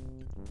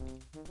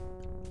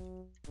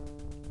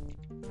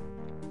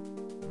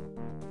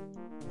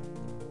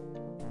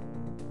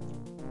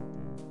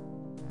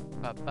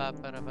 Ba ba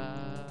ba da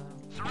ba.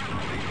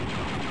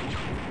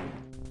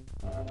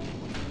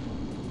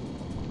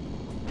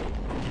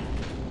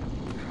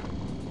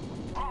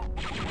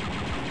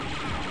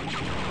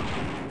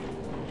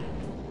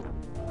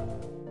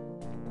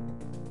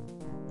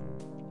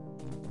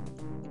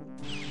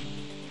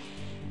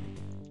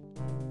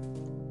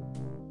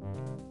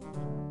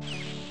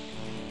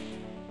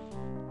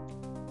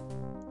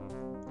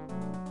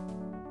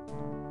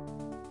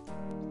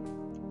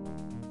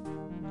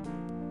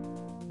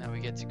 Now we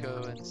get to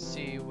go and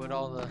see what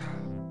all the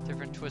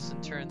different twists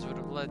and turns would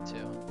have led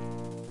to.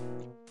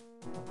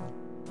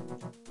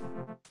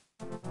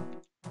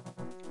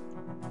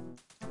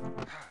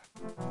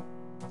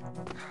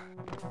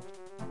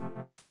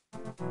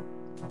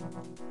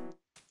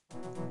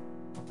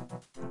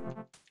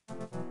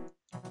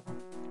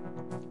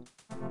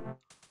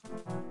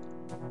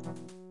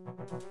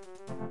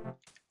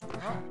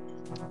 Well,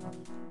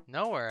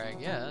 nowhere, I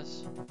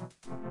guess.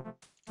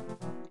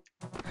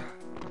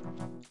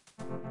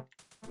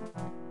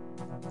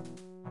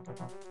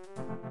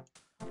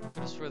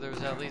 I swear there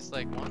was at least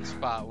like one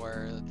spot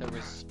where there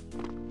was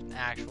an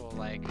actual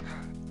like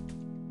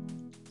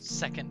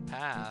second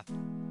path.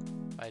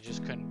 I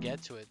just couldn't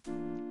get to it.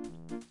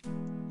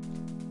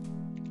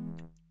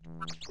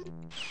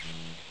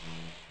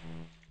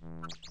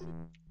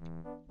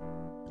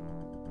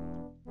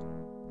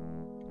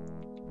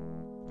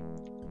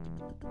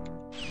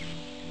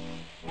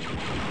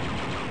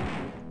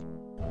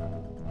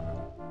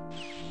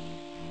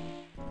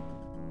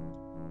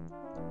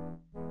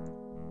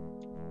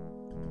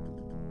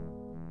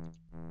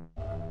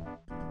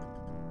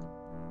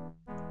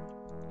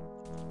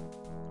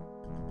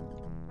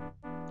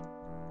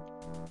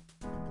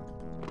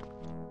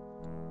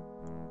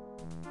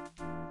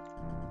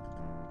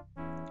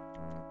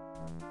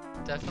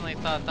 Definitely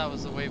thought that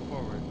was the way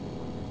forward.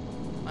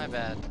 My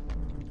bad.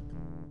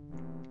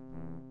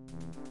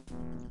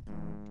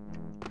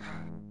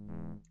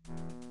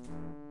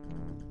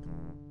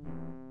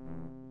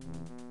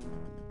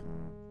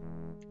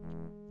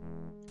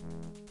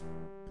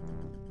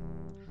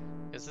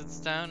 Guess it's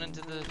down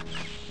into the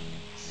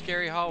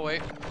scary hallway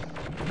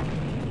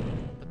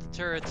with the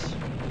turrets.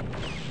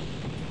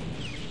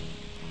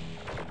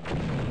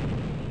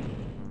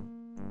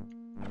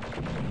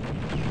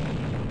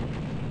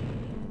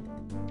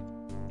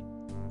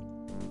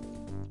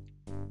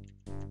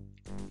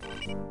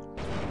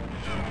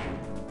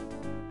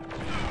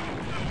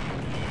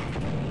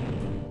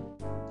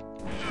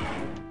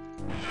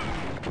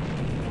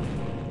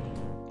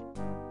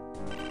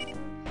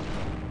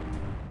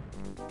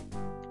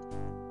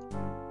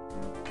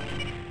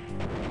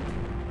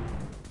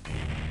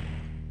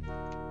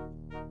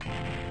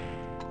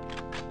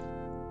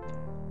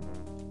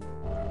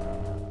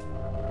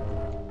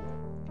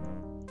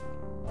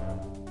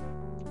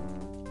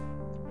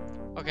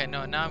 Okay,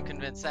 no, now I'm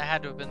convinced that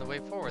had to have been the way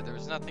forward. There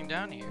was nothing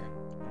down here.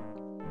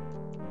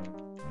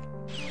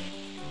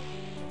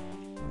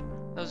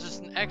 That was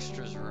just an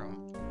extras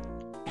room.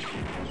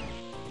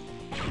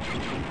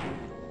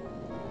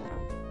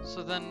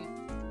 So then,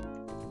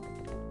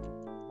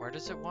 where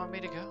does it want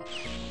me to go?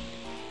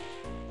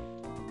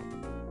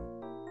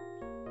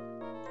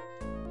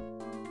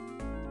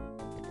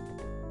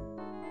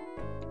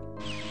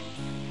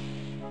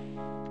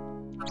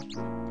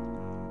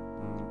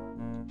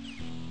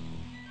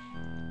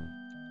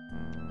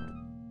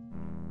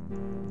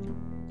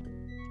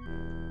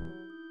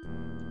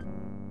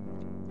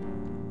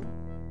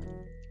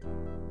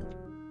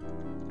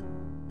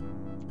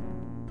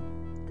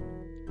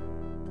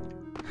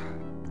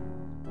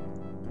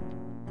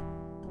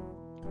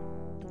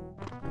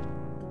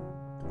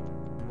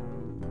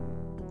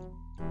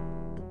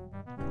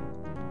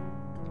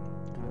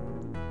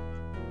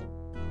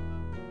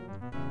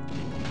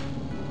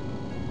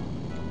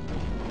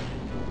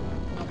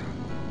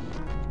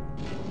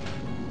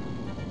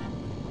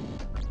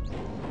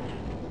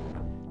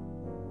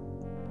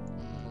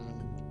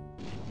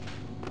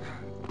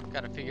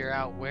 Gotta figure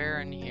out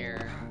where in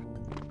here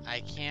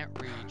I can't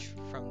reach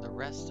from the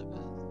rest of it.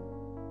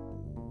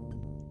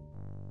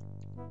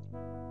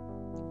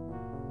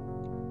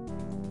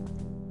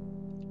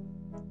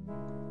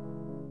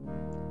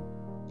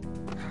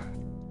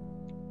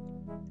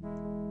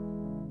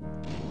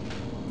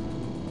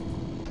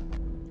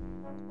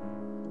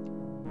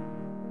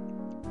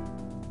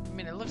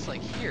 looks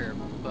like here,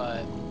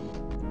 but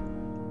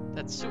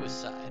that's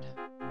suicide.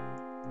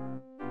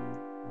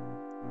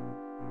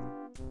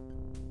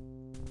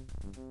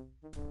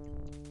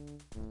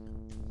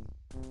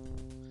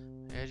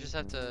 I just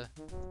have to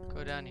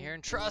go down here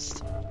and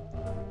trust.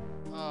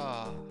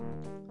 Oh,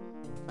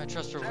 my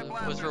trust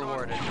was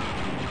rewarded.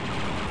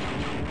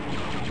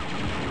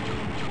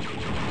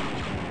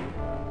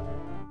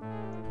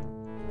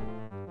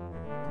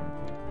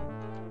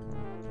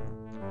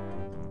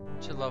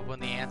 I love when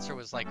the answer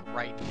was like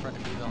right in front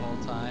of you the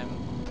whole time.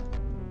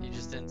 You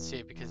just didn't see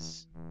it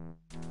because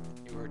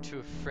you were too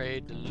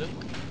afraid to look.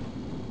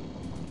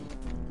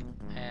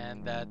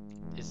 And that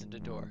isn't a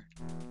door.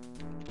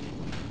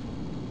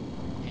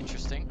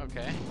 Interesting,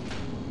 okay.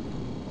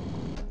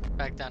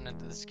 Back down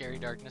into the scary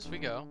darkness we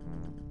go.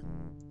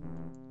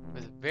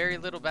 With very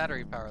little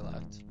battery power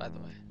left, by the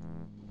way.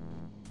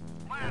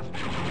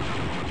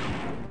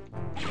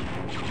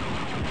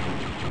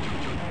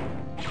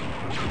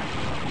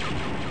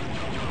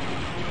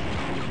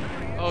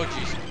 Oh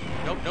jeez.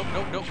 Nope, nope,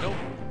 nope, nope, nope.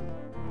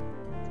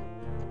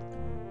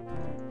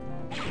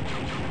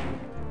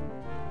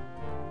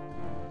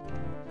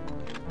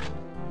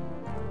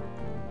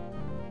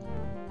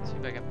 See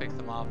if I can pick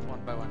them off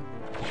one by one.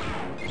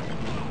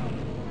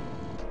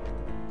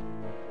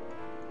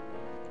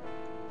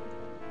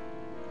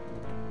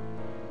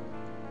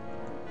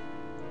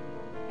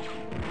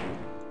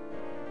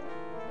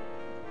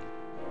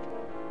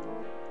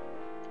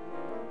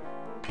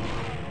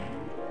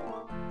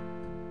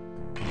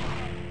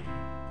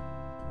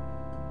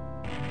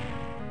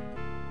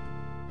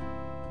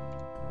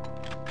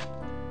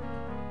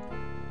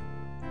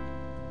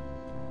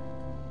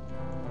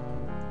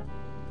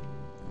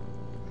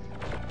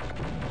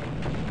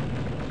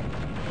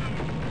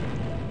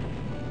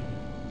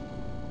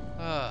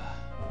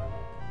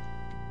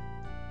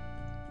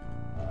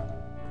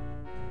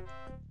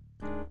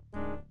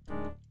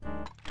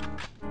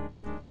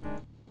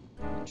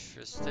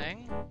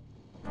 Interesting.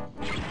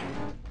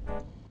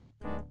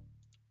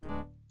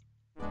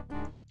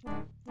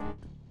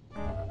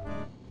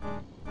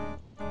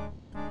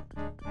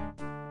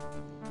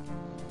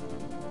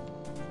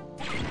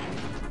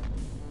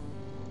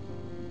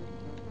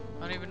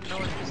 I don't even know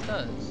what this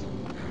does.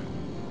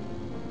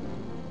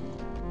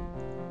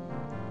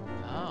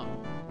 Oh.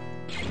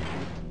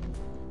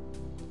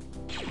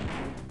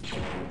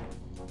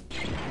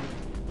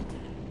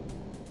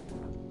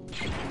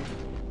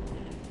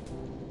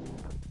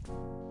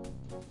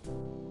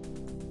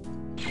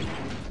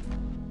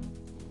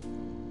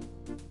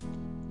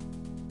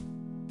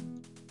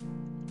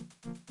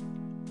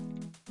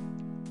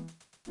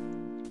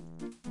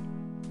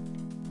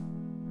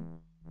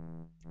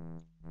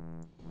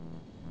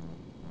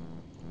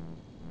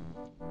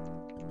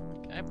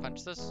 Can I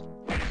punch this?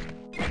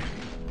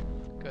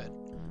 Good.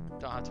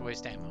 Don't have to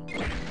waste ammo.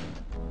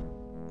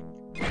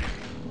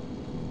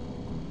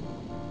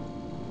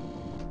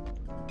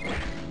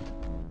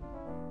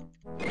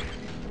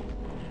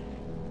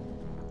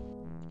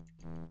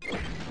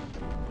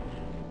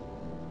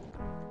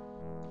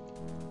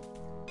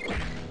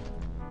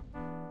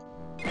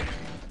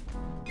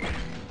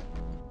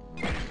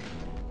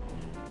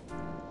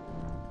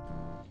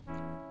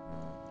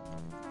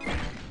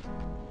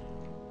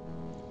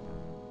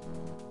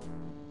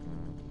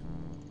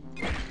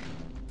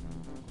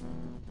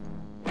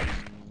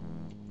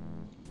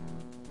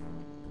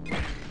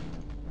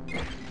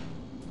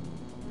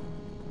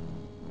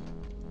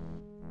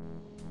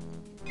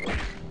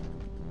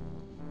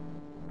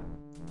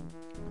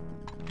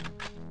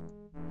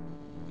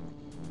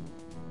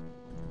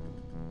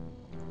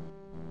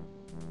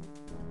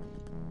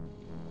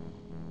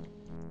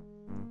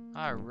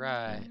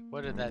 Alright,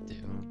 what did that do?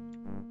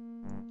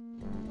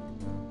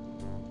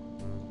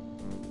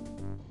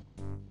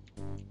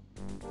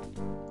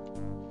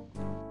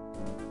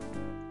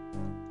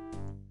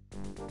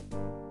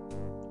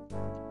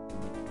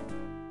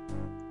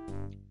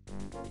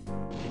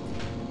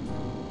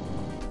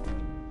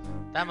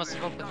 That must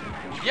have opened.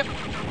 Yep.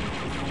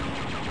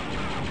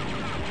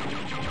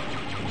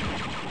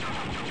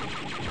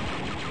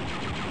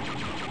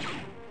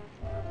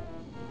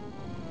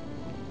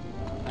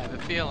 I have a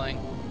feeling.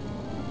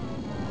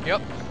 Yep.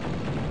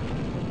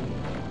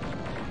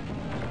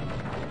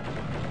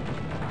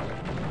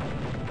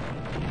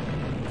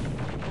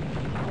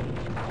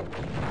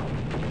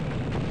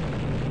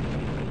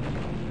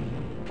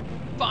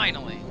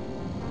 Finally.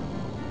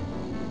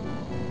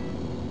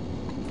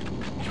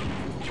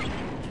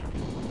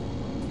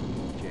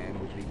 Jan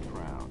would be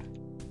proud.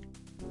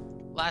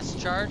 Last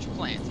charge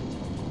planted.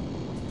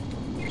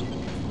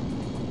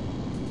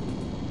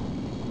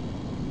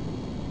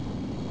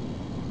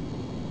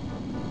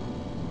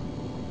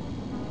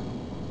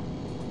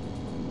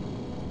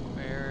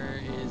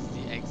 Where is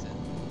the exit?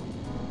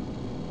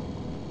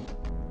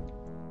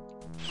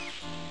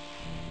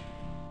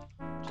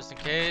 Just in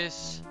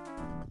case.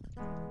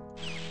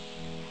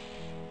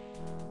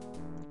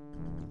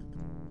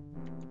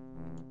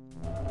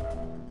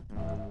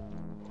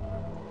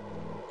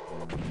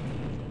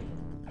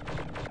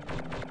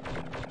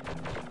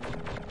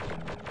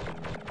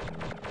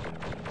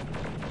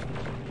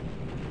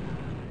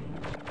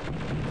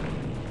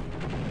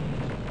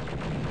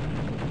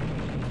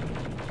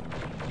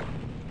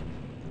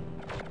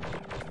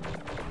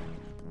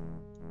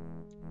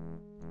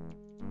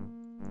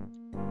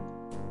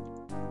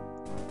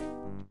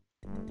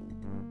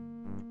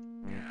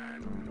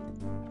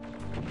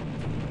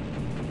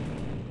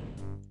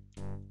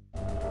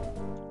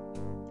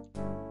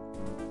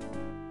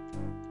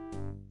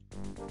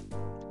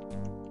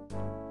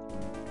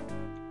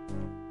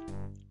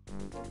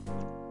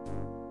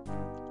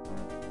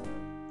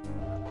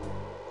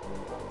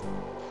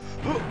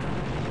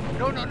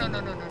 no, no, no,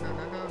 no, no, no,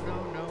 no, no,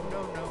 no,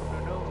 no, no, no,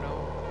 no,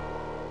 no.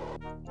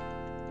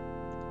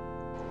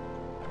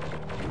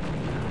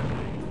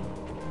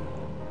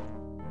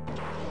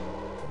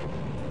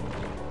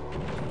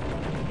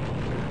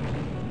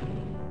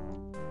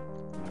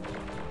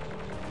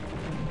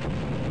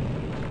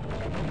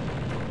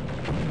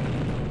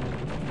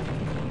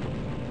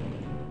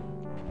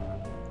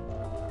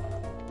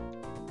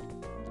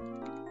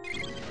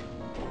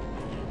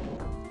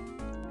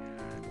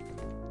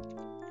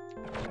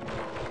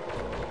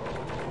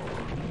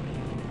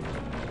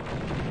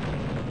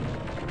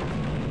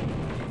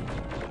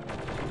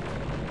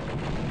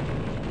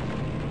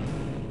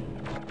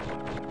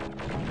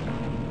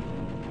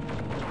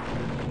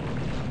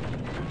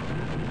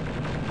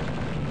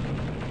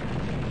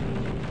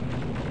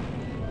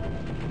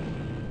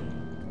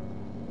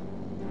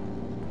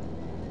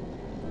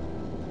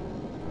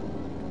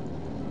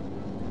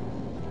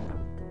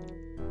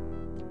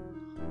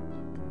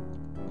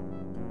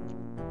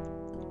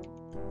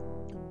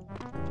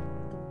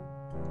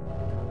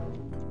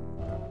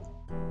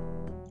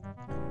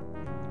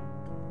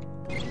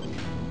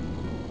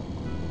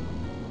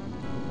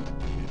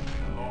 It's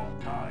been a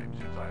long time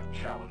since I've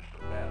challenged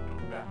a man to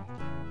battle.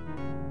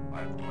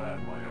 I'm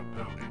glad my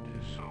opponent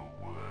is so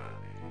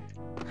worthy.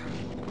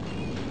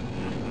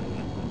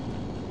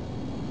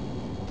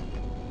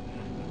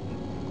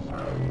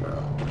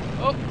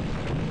 Oh!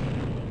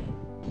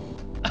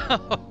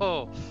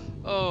 Oh!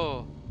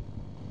 Oh!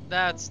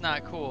 That's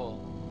not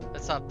cool.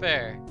 That's not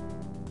fair.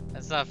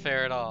 That's not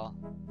fair at all.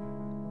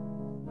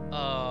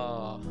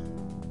 Oh.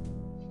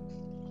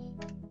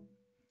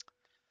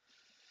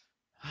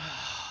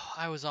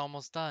 I was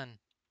almost done.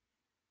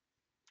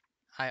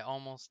 I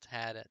almost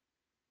had it.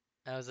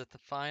 I was at the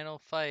final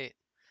fight,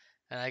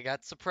 and I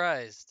got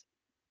surprised.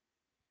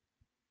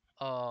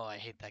 Oh, I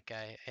hate that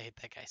guy. I hate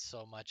that guy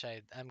so much.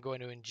 I'm going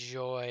to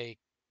enjoy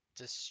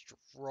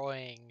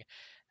destroying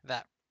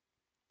that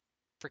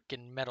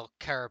freaking metal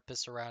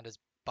carapace around his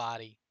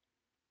body.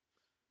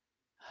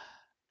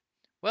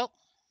 Well,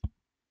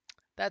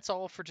 that's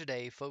all for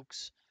today,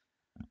 folks.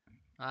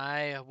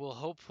 I will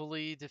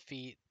hopefully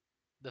defeat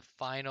the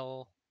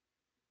final.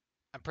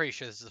 I'm pretty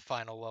sure this is the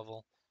final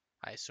level.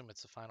 I assume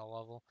it's the final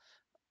level.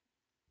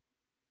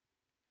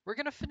 We're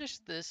gonna finish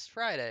this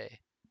Friday.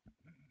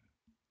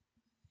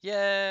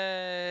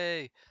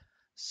 Yay!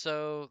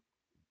 So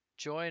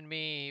join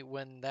me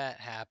when that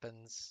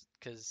happens,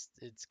 because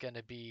it's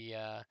gonna be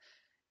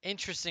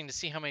interesting to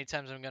see how many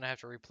times I'm gonna have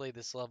to replay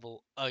this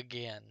level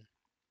again.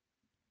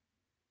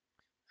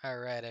 All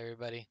right,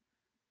 everybody.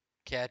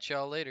 Catch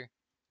y'all later.